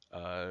about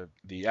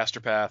the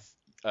Astropath,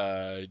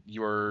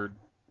 you're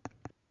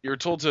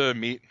told to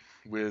meet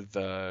with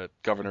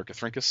Governor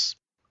Kathrinkus,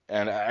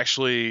 and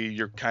actually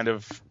you're kind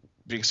of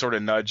being sort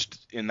of nudged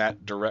in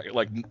that direct,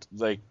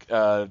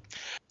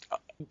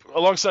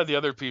 alongside the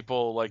other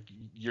people, like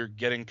you're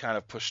getting kind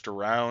of pushed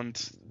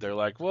around. They're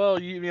like, well,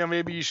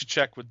 maybe you should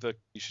check with the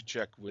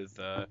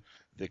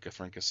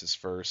Kathrinkuses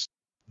first.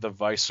 The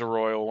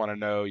Viceroy will want to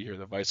know. You hear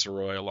the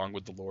Viceroy along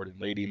with the Lord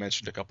and Lady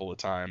mentioned a couple of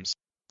times.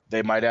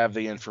 They might have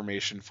the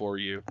information for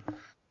you.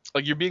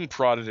 Like you're being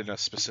prodded in a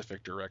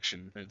specific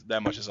direction.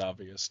 That much is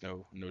obvious.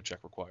 No check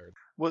required.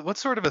 What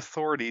sort of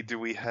authority do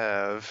we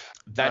have?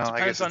 That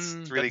depends I guess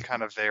on. It's really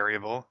kind of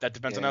variable. That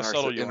depends on how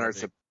subtle you are.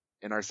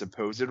 In our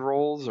supposed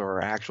roles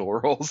or actual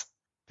roles?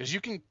 Because you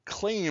can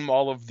claim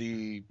all of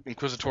the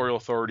inquisitorial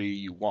authority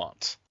you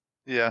want.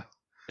 Yeah.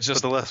 It's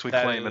just but the less we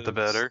claim it, the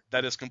better.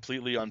 That is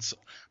completely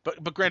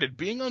But granted,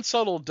 being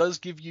unsubtle does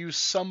give you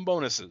some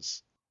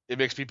bonuses. It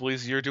makes people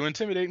easier to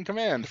intimidate and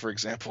command, for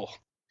example.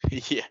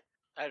 Yeah.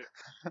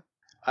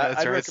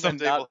 I'd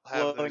recommend not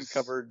blowing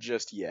cover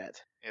just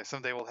yet. Yeah,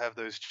 someday we'll have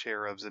those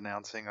cherubs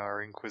announcing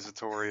our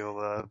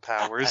inquisitorial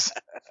powers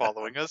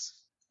following us.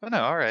 But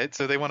no, all right.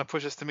 So they want to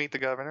push us to meet the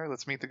governor.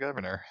 Let's meet the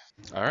governor.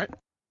 All right.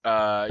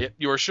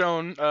 You are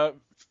shown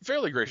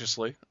fairly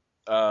graciously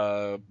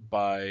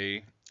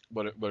by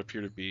what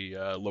appear to be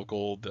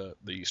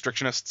the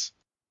strictionists,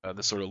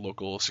 the sort of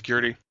local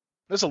security.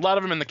 There's a lot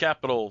of them in the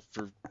capital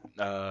for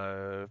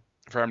how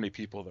many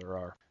people there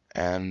are,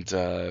 and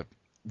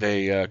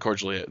they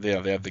cordially they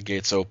have the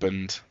gates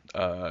opened.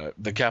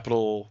 The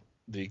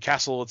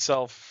castle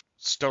itself,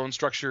 stone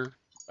structure,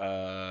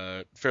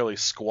 fairly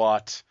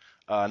squat.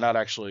 Not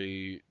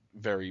actually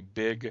very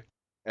big,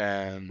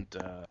 and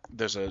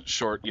there's a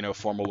short,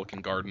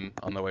 formal-looking garden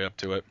on the way up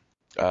to it.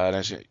 And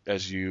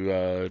as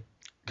you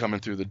come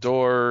in through the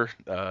door,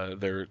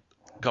 there are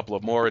a couple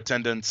of more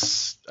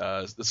attendants.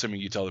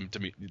 Assuming you tell them to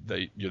meet,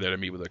 that you're there to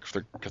meet with the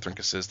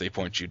Kathrinkuses, they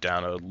point you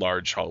down a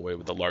large hallway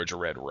with a large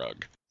red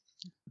rug.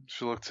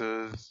 Should we look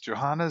to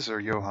Johannes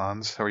or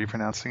Johans? How are you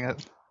pronouncing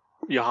it?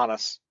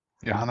 Johannes.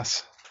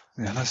 Johannes.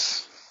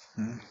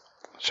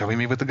 Shall we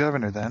meet with the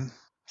governor then?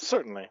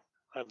 Certainly.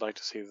 I'd like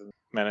to see the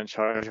men in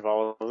charge of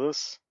all of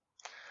this.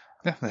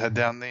 Yeah, head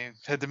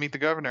to meet the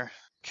governor.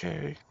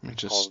 Okay, let me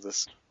just... All of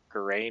this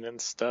grain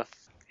and stuff.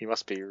 He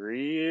must be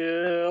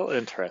real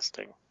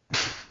interesting.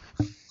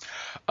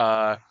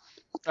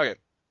 Okay,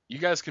 you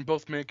guys can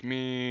both make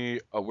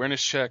me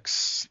awareness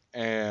checks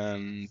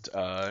and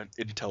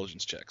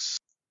intelligence checks.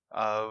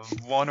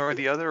 One or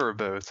the other, or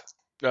both?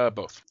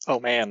 Both. Oh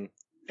man,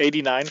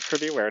 89 for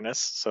the awareness,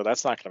 so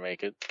that's not going to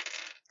make it.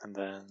 And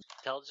then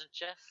Intelligence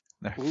check?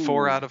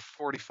 4 out of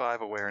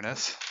 45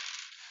 awareness.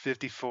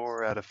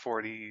 54 out of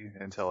 40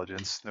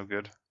 intelligence. No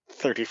good.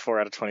 34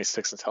 out of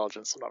 26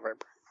 intelligence. I'm not very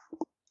brave.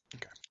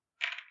 Okay.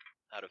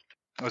 Out of.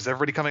 Was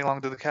everybody coming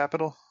along to the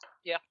capital?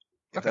 Yeah.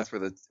 If that's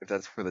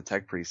where the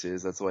tech priest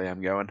is, that's the way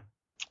I'm going.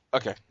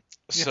 Okay.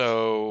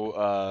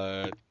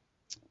 Yeah.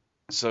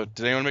 So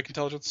did anyone make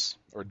intelligence,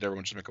 or did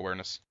everyone just make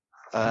awareness?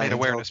 I made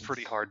awareness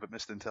pretty hard, but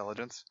missed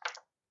intelligence.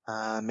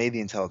 Made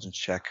the intelligence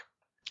check.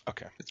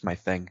 Okay, It's my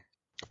thing.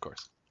 of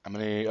course. How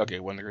many? Okay,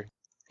 1 degree.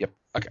 Yep.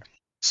 Okay.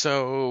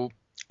 So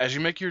as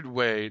you make your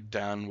way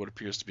down what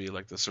appears to be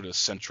like the sort of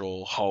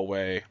central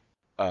hallway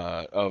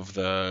of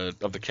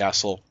the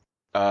castle,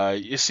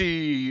 you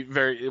see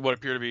what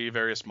appear to be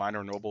various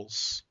minor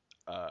nobles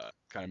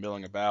kind of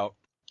milling about,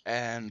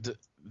 and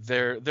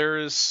there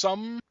is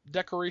some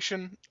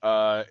decoration.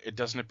 It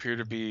doesn't appear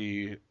to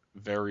be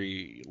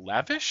very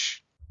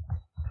lavish,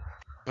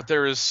 but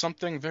there is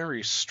something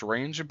very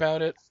strange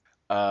about it.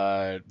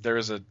 There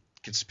is a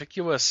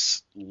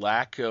conspicuous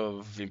lack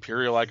of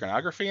imperial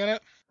iconography in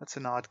it. That's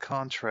an odd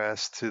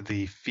contrast to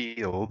the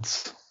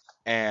fields.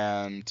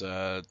 And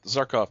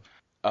Zarkov,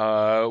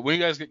 when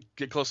you guys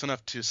get close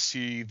enough to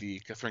see the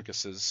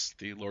Cathrinkuses,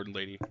 the Lord and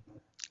Lady,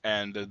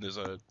 and there's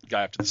a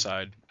guy up to the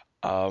side,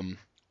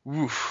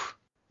 oof.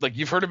 Like,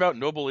 you've heard about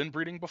noble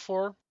inbreeding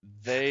before?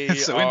 They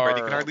So are... inbred,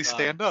 he can hardly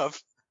stand up.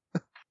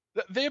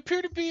 They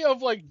appear to be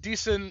of, like,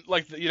 decent,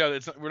 like,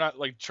 we're not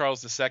like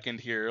Charles II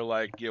here,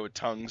 like, with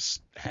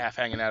tongues half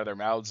hanging out of their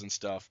mouths and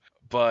stuff.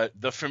 But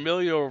the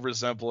familial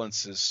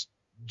resemblance is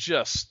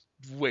just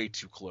way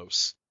too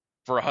close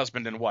for a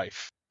husband and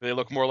wife. They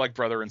look more like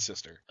brother and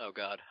sister. Oh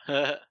God.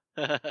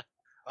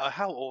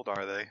 How old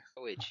are they?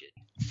 Wait, shit.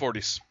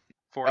 40s.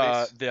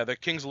 40s? Yeah, the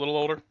king's a little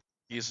older.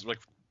 He's, like,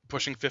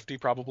 pushing 50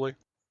 probably.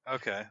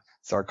 Okay.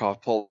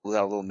 Zarkov pulls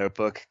out a little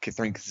notebook,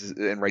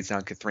 and writes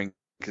down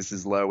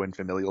Cathrinkus' low in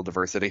familial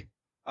diversity.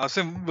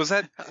 So was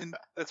that...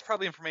 that's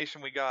probably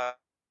information we got,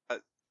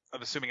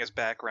 I'm assuming as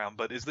background,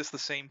 but is this the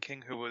same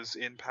king who was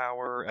in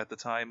power at the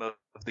time of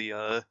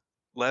the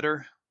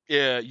letter?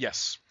 Yeah,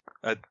 yes.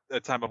 At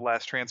time of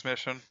last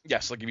transmission?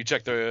 Yes, like if you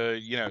check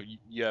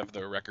you have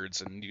the records,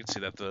 and you can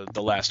see that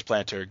the last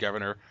planetary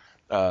governor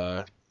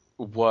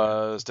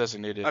was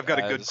designated. I've got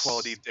a good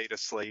quality data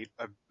slate.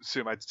 I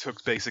assume I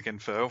took basic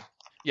info.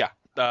 Yeah.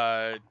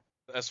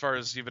 As far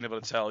as you've been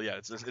able to tell, yeah,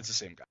 it's the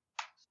same guy.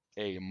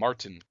 A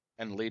Martin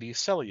and Lady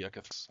Celia.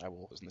 I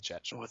will put in the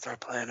chat. What's our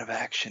plan of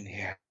action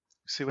here?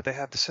 See what they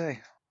have to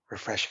say.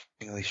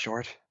 Refreshingly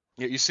short.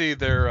 Yeah, you see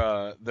they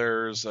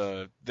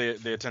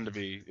tend to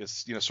be,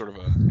 it's sort of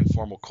a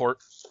informal court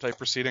type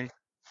proceeding,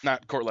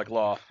 not court like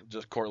law,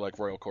 just court like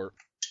royal court,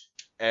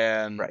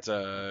 and right.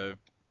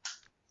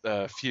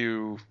 A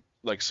few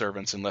like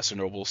servants and lesser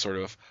nobles sort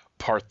of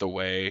part the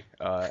way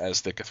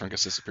as the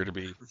Cathrinkuses appear to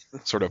be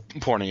sort of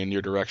pointing in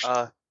your direction.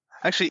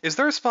 Actually, is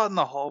there a spot in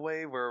the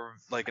hallway where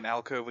like an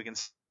alcove we can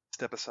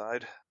step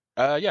aside?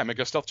 Yeah, make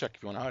a stealth check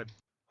if you want to hide.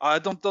 I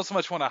don't so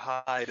much want to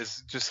hide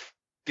as just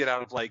get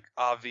out of like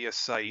obvious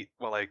sight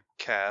while I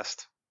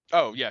cast.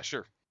 Oh yeah,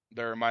 sure.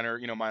 There are minor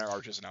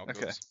arches and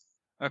alcoves.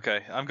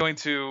 Okay. I'm going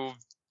to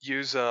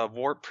use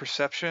warp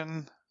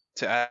perception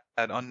to add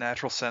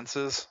unnatural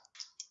senses.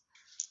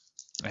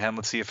 And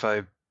let's see if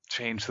I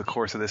change the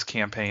course of this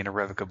campaign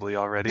irrevocably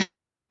already.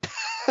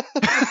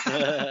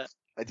 I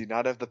do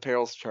not have the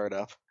perils chart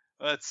up.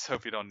 Let's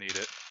hope you don't need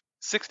it.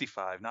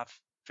 65, not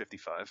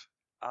 55.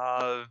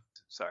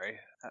 Sorry.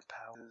 That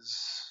power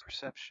is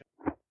perception.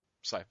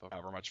 Psi-focus,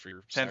 however much for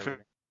your 10 psi for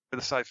rating.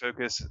 the psi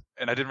focus,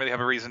 and I didn't really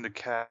have a reason to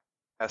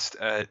cast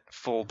at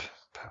full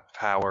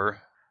power.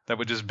 That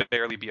would just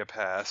barely be a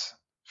pass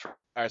for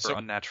So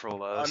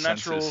unnatural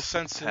unnatural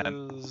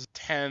senses.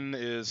 10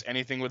 is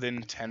anything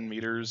within 10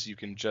 meters you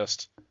can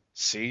just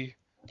see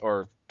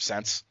or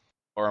sense.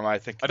 Or am I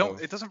thinking?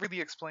 It doesn't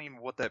really explain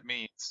what that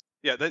means.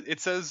 Yeah, it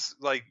says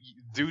like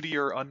due to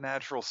your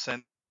unnatural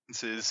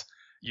senses,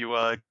 you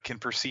can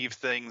perceive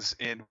things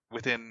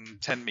within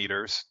 10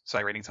 meters. Psi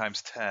rating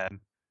times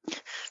 10.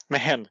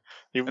 Man,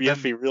 you have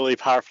to be really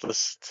powerful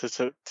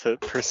to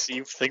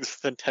perceive things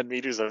within 10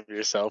 meters of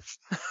yourself.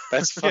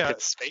 That's fucking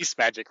space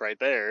magic right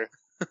there.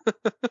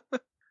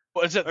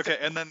 Well, is it Okay,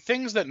 and then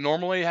things that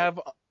normally have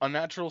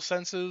unnatural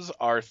senses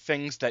are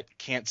things that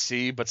can't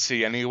see but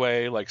see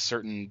anyway, like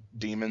certain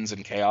demons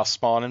and chaos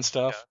spawn and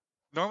stuff.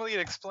 normally it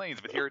explains,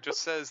 but here it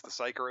just says the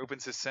Psyker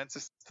opens his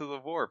senses to the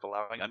warp,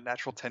 allowing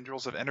unnatural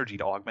tendrils of energy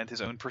to augment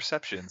his own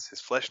perceptions. His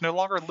flesh no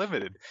longer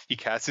limited. He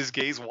casts his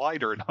gaze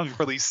wider and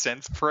hungrily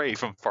scents prey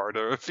from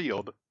farther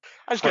afield.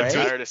 I just get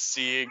tired of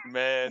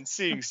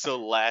seeing so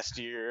last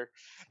year.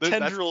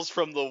 Tendrils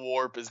from the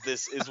warp is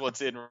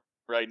what's in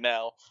right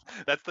now.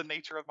 That's the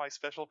nature of my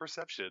special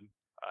perception.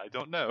 I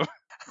don't know.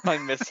 I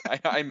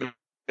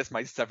miss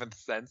my seventh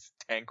sense,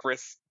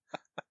 Tancrus.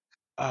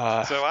 So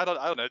I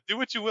don't know. Do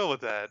what you will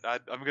with that.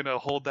 I'm gonna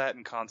hold that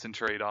and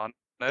concentrate on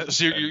it.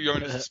 So you're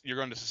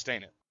going to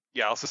sustain it.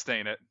 Yeah, I'll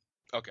sustain it.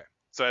 Okay.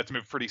 So I have to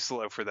move pretty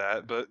slow for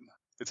that, but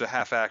it's a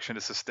half action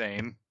to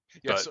sustain.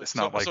 Yeah, but it's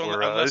not like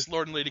we're unless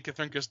Lord and Lady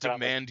Cathrinkus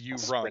demand you run.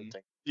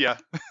 Sprinting. Yeah.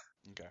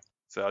 Okay.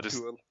 So I'll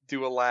just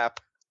do a lap.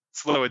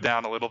 slow it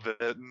down a little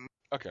bit.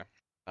 Okay.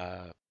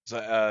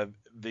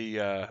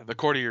 The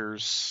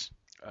courtiers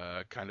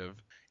kind of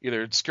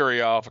either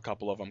scurry off. A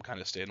couple of them kind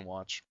of stay and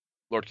watch.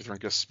 Lord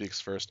Cathrinkus speaks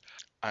first.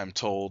 I'm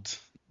told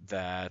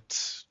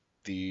that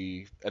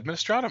the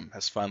Administratum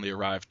has finally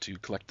arrived to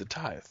collect the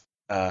tithe.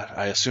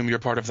 I assume you're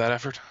part of that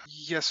effort?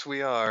 Yes,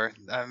 we are.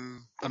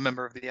 I'm a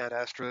member of the Ad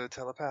Astra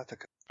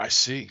Telepathica. I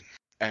see.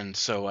 And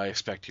so I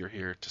expect you're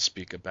here to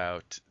speak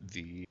about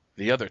the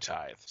other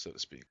tithe, so to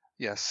speak.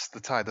 Yes, the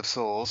tithe of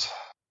souls.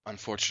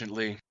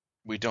 Unfortunately,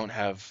 we don't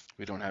have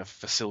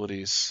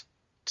facilities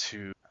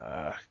to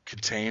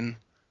contain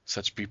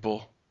such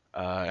people,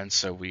 and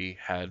so we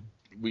had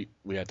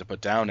to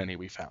put down any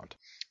we found.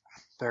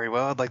 Very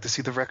well. I'd like to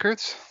see the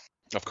records.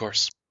 Of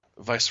course,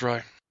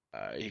 Viceroy.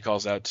 He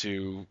calls out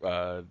to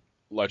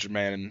larger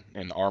man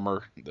in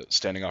armor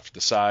standing off to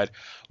the side.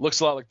 Looks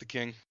a lot like the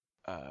king.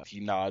 He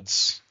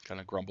nods, kind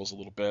of grumbles a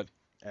little bit,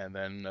 and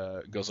then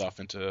goes off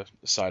into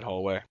the side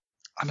hallway.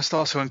 I must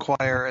also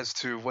inquire as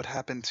to what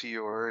happened to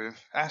your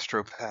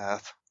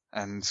astropath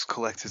and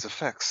collect his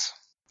effects.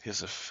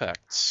 His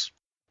effects.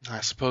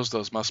 I suppose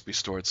those must be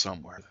stored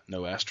somewhere.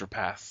 No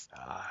astropath.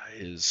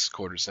 His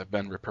quarters have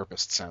been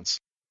repurposed since.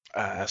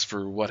 As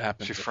for what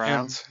happened She to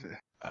frowns.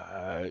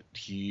 him,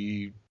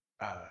 he.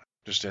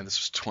 Understand this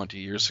was 20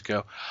 years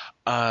ago.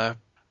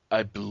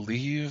 I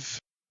believe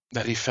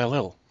that he fell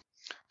ill.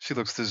 She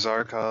looks to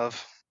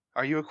Zarkov.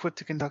 Are you equipped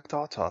to conduct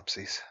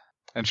autopsies?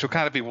 And she'll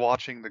kind of be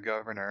watching the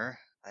governor.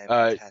 I have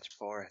a catch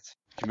for it.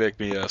 You can make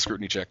me a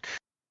scrutiny check.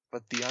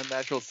 But the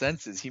unnatural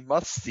senses, he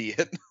must see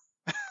it.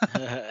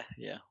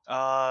 Yeah.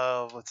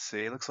 Let's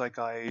see. It looks like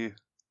I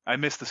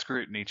missed the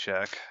scrutiny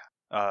check.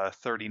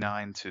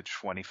 39 to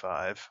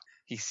 25.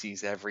 He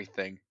sees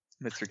everything.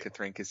 Mr.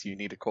 Kathrinkus, you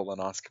need a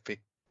colonoscopy.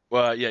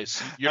 Well,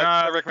 yes, you're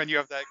I not. recommend you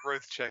have that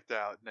growth checked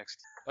out next.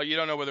 You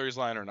don't know whether he's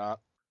lying or not.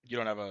 You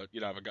don't have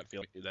a gut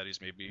feeling that he's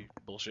maybe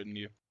bullshitting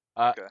you.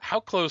 Okay. How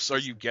close are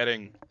you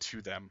getting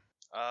to them?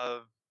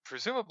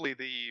 Presumably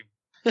the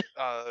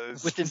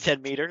Within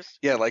 10 meters.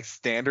 Yeah, like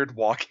standard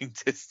walking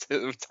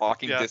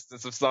talking Yeah.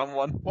 distance of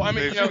someone. Well, I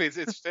mean,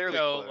 it's fairly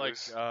close. like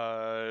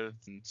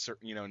in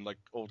certain, in like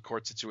old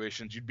court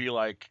situations, you'd be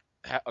like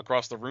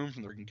across the room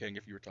from the King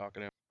if you were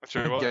talking to him.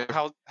 Sure, well, Yeah.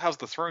 how's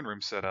the throne room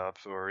set up,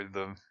 or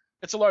the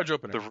It's a large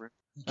opening. room?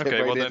 Get Okay,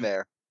 right well in then,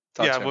 there.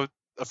 Touch yeah, him. we'll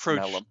approach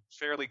Smell 'em.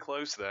 fairly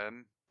close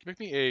then. Make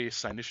me a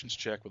Sinitians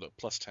check with a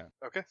 +10.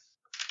 Okay.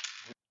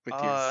 With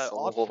your Odd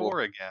soul.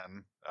 4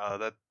 again.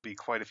 That'd be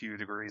quite a few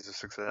degrees of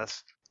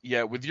success.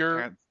 Yeah, with your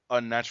Apparent-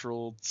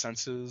 unnatural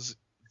senses,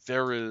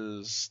 there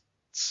is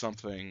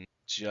something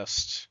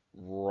just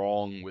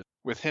wrong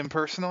With him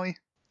personally?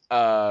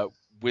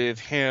 with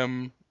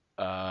him,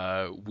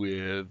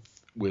 with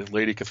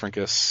Lady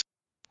Kathrinkus,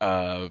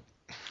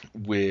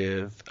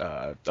 with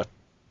a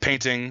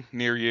painting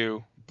near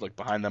you, like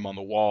behind them on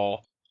the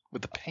wall.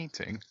 With the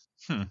painting?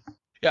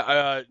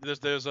 Yeah,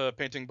 there's a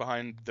painting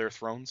behind their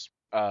thrones.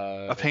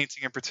 A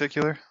painting in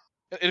particular?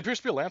 It appears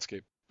to be a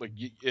landscape. Like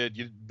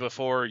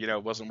before,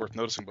 it wasn't worth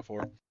noticing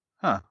before.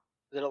 Is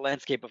it a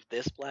landscape of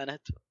this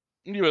planet?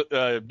 You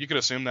could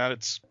assume that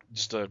it's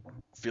just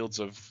fields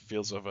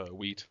of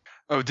wheat.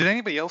 Oh, did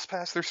anybody else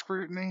pass their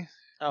scrutiny?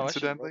 Oh, I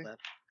should roll Incidentally? that.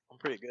 I'm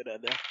pretty good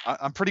at that.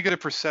 I'm pretty good at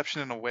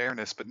perception and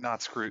awareness, but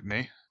not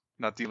scrutiny.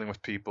 Not dealing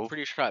with people.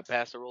 Pretty sure I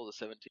passed the roll to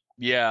 17.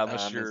 Yeah,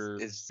 unless Is-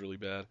 you're is- really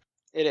bad.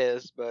 It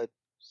is, but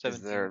Is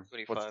 17, there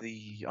 25. what's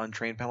the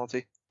untrained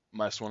penalty?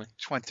 -20.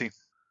 20.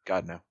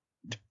 God no.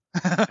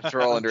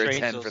 They're all under a Trained,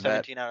 10 so for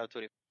that. 17 out of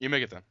 20. You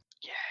make it then.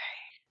 Yay.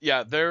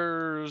 Yeah,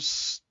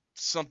 there's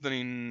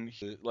something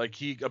like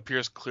he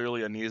appears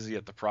clearly uneasy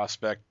at the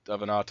prospect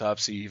of an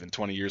autopsy even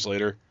 20 years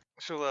later.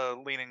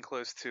 She'll lean in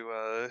close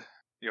to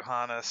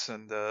Johannes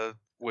and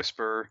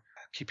whisper,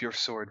 "Keep your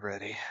sword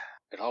ready."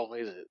 It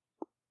always is.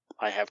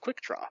 I have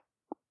quick draw.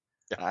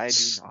 Yeah. I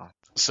do not.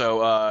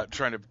 So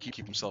trying to keep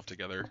himself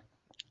together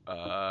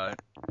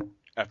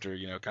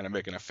after kind of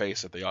making a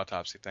face at the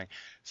autopsy thing.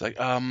 It's like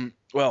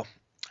well,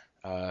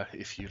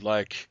 if you'd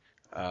like,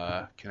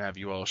 can have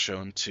you all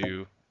shown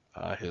to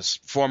his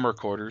former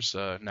quarters.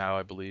 Now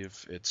I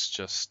believe it's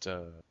just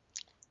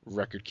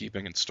record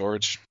keeping and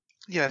storage.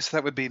 Yes,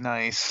 that would be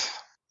nice.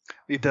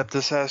 The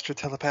Adeptus Astra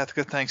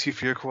Telepathica thanks you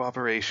for your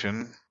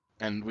cooperation.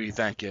 And we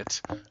thank it,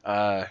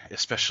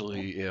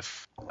 especially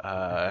if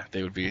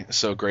they would be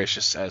so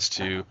gracious as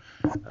to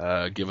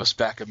give us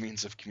back a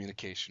means of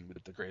communication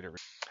with the greater.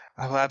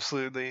 I will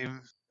absolutely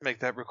make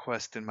that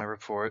request in my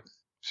report.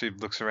 She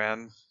looks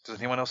around. Does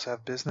anyone else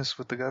have business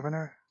with the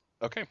governor?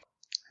 Okay.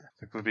 I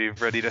think we'll be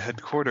ready to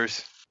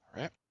headquarters.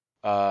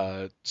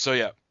 So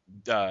yeah,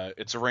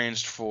 it's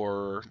arranged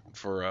for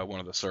one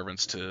of the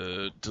servants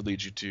to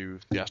lead you to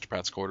the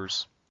astropath's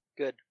quarters.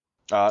 Good.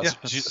 Yeah,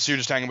 So you're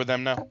just hanging with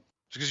them now?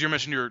 Because you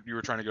mentioned you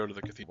were trying to go to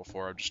the cathedral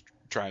before. I'm just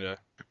trying to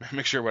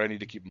make sure what I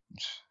need to keep.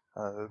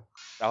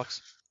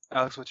 Alex?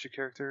 Alex, what's your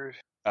character?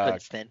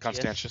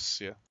 Constantius,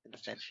 yeah.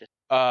 Constantius.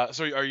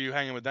 So are you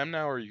hanging with them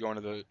now, or are you going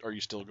to the? Are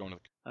you still going to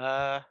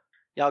the?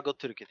 Yeah, I'll go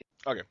to the cathedral.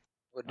 Okay.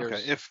 But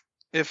Okay. there's-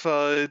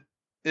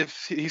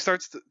 If he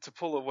starts to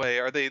pull away,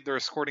 they're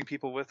escorting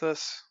people with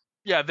us?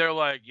 Yeah, they're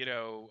like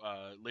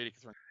Lady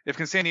Catherine. If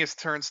Constantius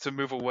turns to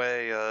move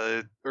away,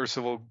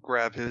 Ursa will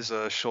grab his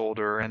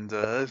shoulder and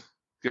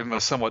give him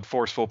a somewhat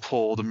forceful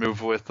pull to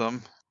move with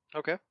them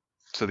Okay.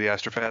 to the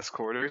astropath's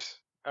quarters.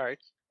 All right.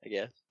 I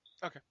guess.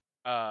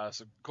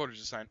 So quarters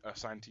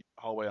assigned to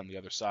hallway on the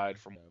other side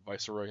from where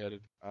Viceroy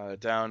headed.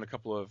 Down a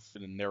couple of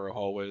narrow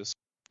hallways.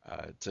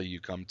 Till you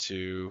come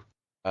to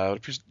what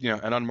appears,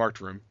 an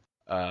unmarked room.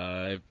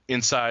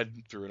 Inside,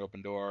 through an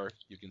open door,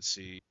 you can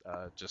see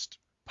just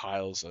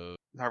piles of.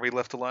 Are we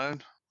left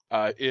alone?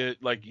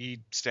 He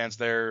stands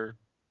there,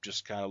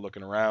 just kind of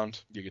looking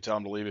around. You can tell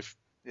him to leave if.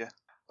 Yeah.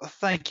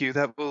 Thank you.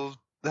 That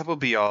will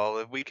be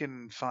all. We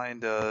can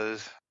find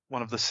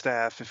one of the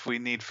staff if we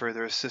need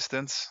further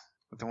assistance.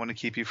 I don't want to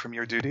keep you from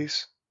your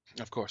duties.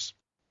 Of course.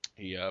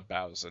 He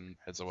bows and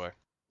heads away.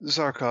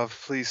 Zarkov,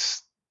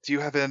 please. Do you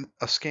have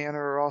a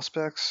scanner or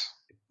auspex?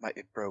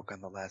 It broke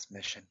on the last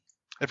mission.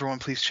 Everyone,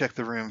 please check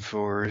the room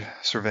for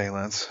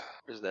surveillance.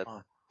 Where's that?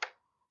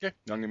 Okay.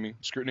 Don't give me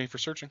scrutiny for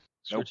searching.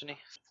 Scrutiny?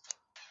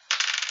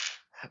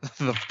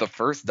 The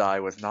first die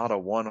was not a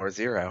 1 or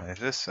 0.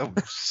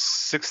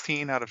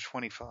 16 out of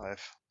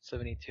 25.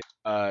 72.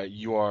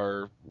 You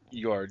are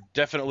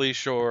definitely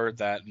sure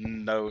that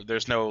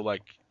there's no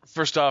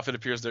First off, it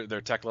appears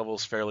their tech level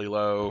is fairly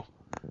low.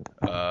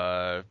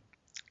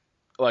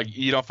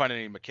 You don't find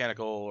any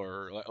mechanical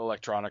or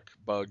electronic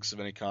bugs of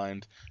any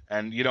kind,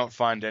 and you don't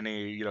find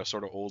any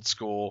sort of old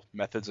school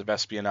methods of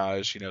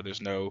espionage.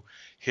 There's no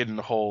hidden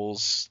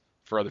holes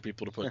for other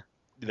people to put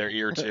their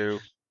ear to.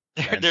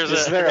 And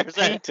Is there a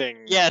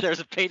painting? There's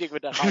a painting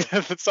with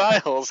the With eye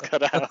holes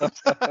cut out.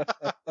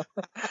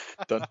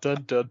 Dun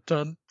dun dun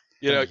dun.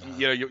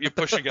 you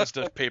push against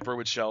a paper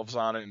with shelves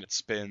on it and it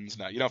spins.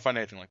 No, you don't find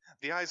anything like that.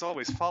 The eyes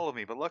always follow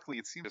me, but luckily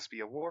it seems to be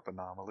a warp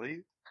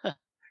anomaly.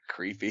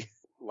 Creepy.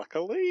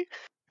 Luckily.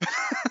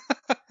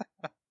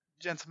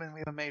 Gentlemen, we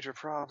have a major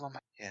problem.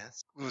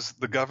 Yes. It was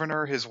the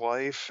governor, his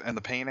wife, and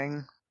the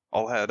painting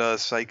all had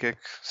psychic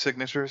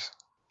signatures?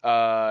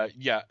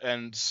 Yeah,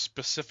 and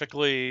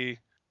specifically,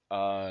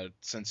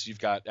 since you've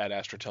got Ad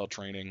Astra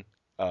training,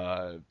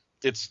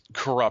 it's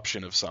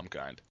corruption of some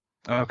kind.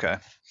 Okay.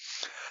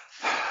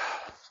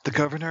 The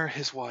governor,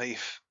 his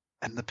wife,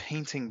 and the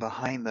painting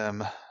behind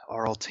them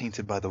are all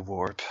tainted by the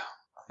warp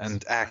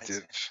and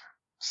active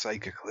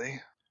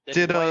psychically.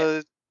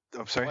 Why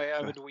Sorry.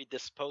 haven't we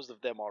disposed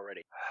of them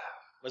already?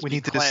 We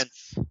need to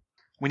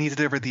we need to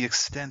discover the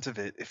extent of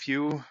it. If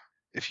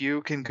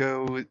you can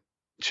go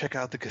check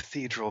out the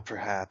cathedral,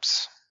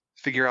 perhaps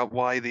figure out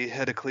why the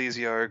head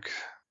ecclesiarch.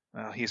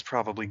 Well, he's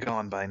probably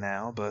gone by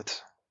now,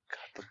 but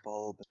The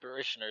bulb.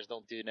 Parishioners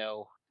don't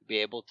be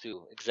able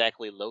to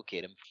exactly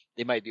locate him.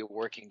 They might be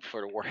working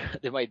for the warp.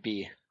 They might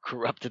be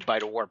corrupted by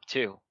the warp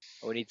too.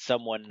 We need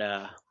someone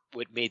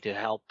with me to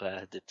help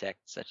detect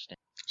such things.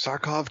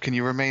 Zarkov, can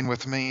you remain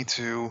with me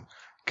to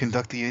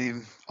conduct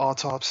the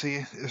autopsy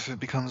if it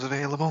becomes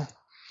available?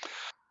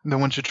 No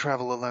one should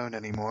travel alone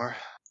anymore.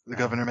 The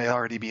governor may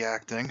already be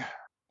acting.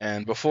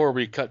 And before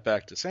we cut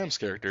back to Sam's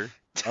character,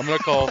 I'm going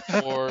to call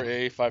for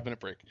a 5-minute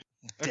break.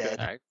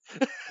 Dead.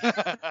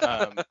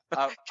 I'm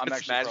actually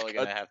Smash probably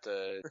cut. gonna have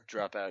to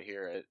drop out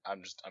here.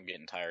 I'm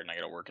getting tired and I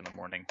gotta work in the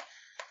morning.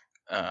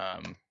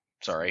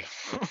 Sorry.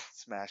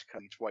 Smash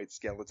cut each white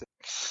skeleton.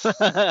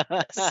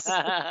 A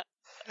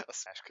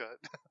smash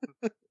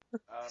cut.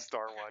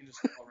 Star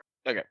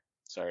Wars.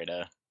 Sorry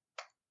to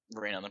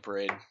rain on the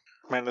parade.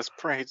 Man, this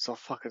parade's so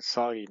fucking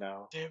soggy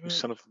now. Damn You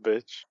son of a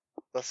bitch.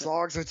 The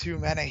sogs are too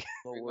many.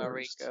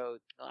 Mariko.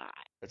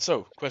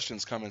 So,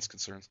 questions, comments,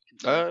 concerns?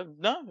 No,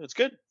 it's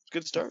good. It's a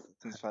good start.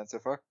 Seems fine so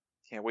far.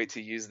 Can't wait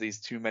to use these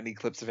too many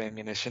clips of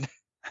ammunition.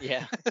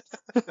 Yeah.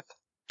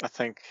 I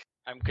think.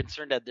 I'm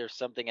concerned that there's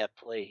something at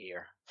play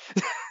here.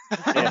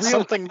 Yeah,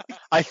 something.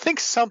 I think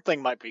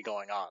something might be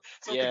going on.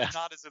 Yeah.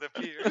 Not as it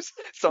appears.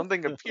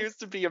 Something appears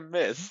to be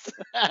amiss.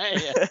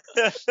 Yeah.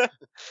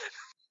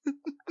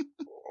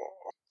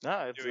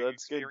 No, Doing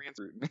that's good. experience.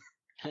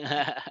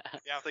 Yeah,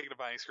 I'm thinking of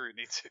buying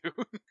scrutiny too.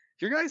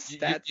 Your guys'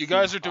 stats. You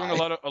guys seem are doing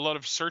high. a lot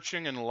of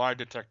searching and lie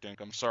detecting.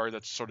 I'm sorry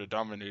that's sort of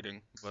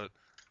dominating, but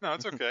No,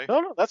 it's okay.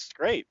 No, that's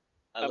great.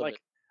 I love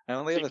like. I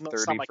only have a Even though 30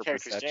 it's not my for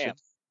character's perception. jam.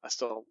 I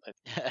still.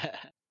 it.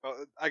 Well,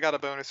 I got a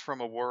bonus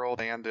from a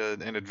world and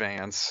an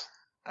advance.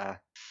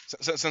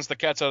 since the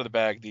cat's out of the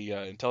bag, the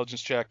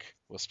intelligence check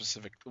was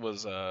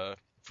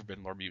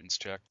Forbidden Lore Mutants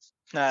check.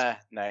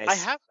 Nice. I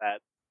have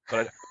that.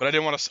 But I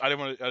didn't want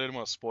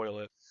to spoil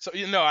it. So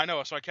I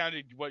know. So I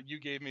counted what you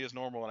gave me as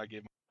normal, and I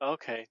gave.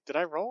 Okay. Did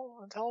I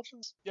roll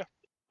intelligence? Yeah.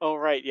 Oh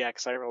right, yeah,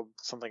 because I rolled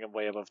something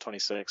way above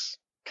 26.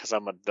 Because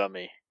I'm a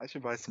dummy. I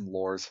should buy some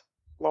lores.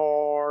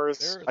 Lors.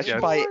 There- I should Yeah.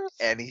 buy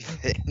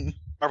anything.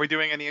 Are we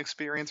doing any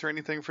experience or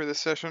anything for this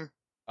session?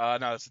 No,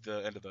 that's at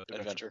the end of the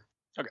adventure.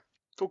 Adventure.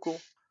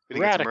 Cool. We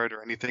didn't get to Radic.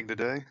 murder anything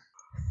today.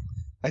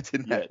 I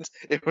didn't Yet. have.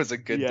 It was a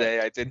good Yet. day.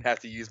 I didn't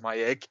have to use my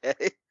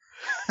AK.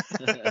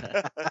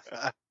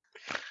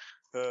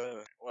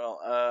 Well,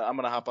 I'm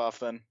gonna hop off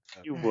then.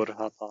 You would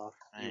hop off.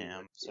 I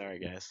am. Sorry,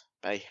 guys.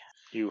 Bye.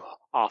 You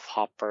off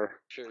hopper.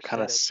 Sure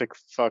Kind of said it. sick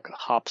fuck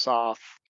hops off.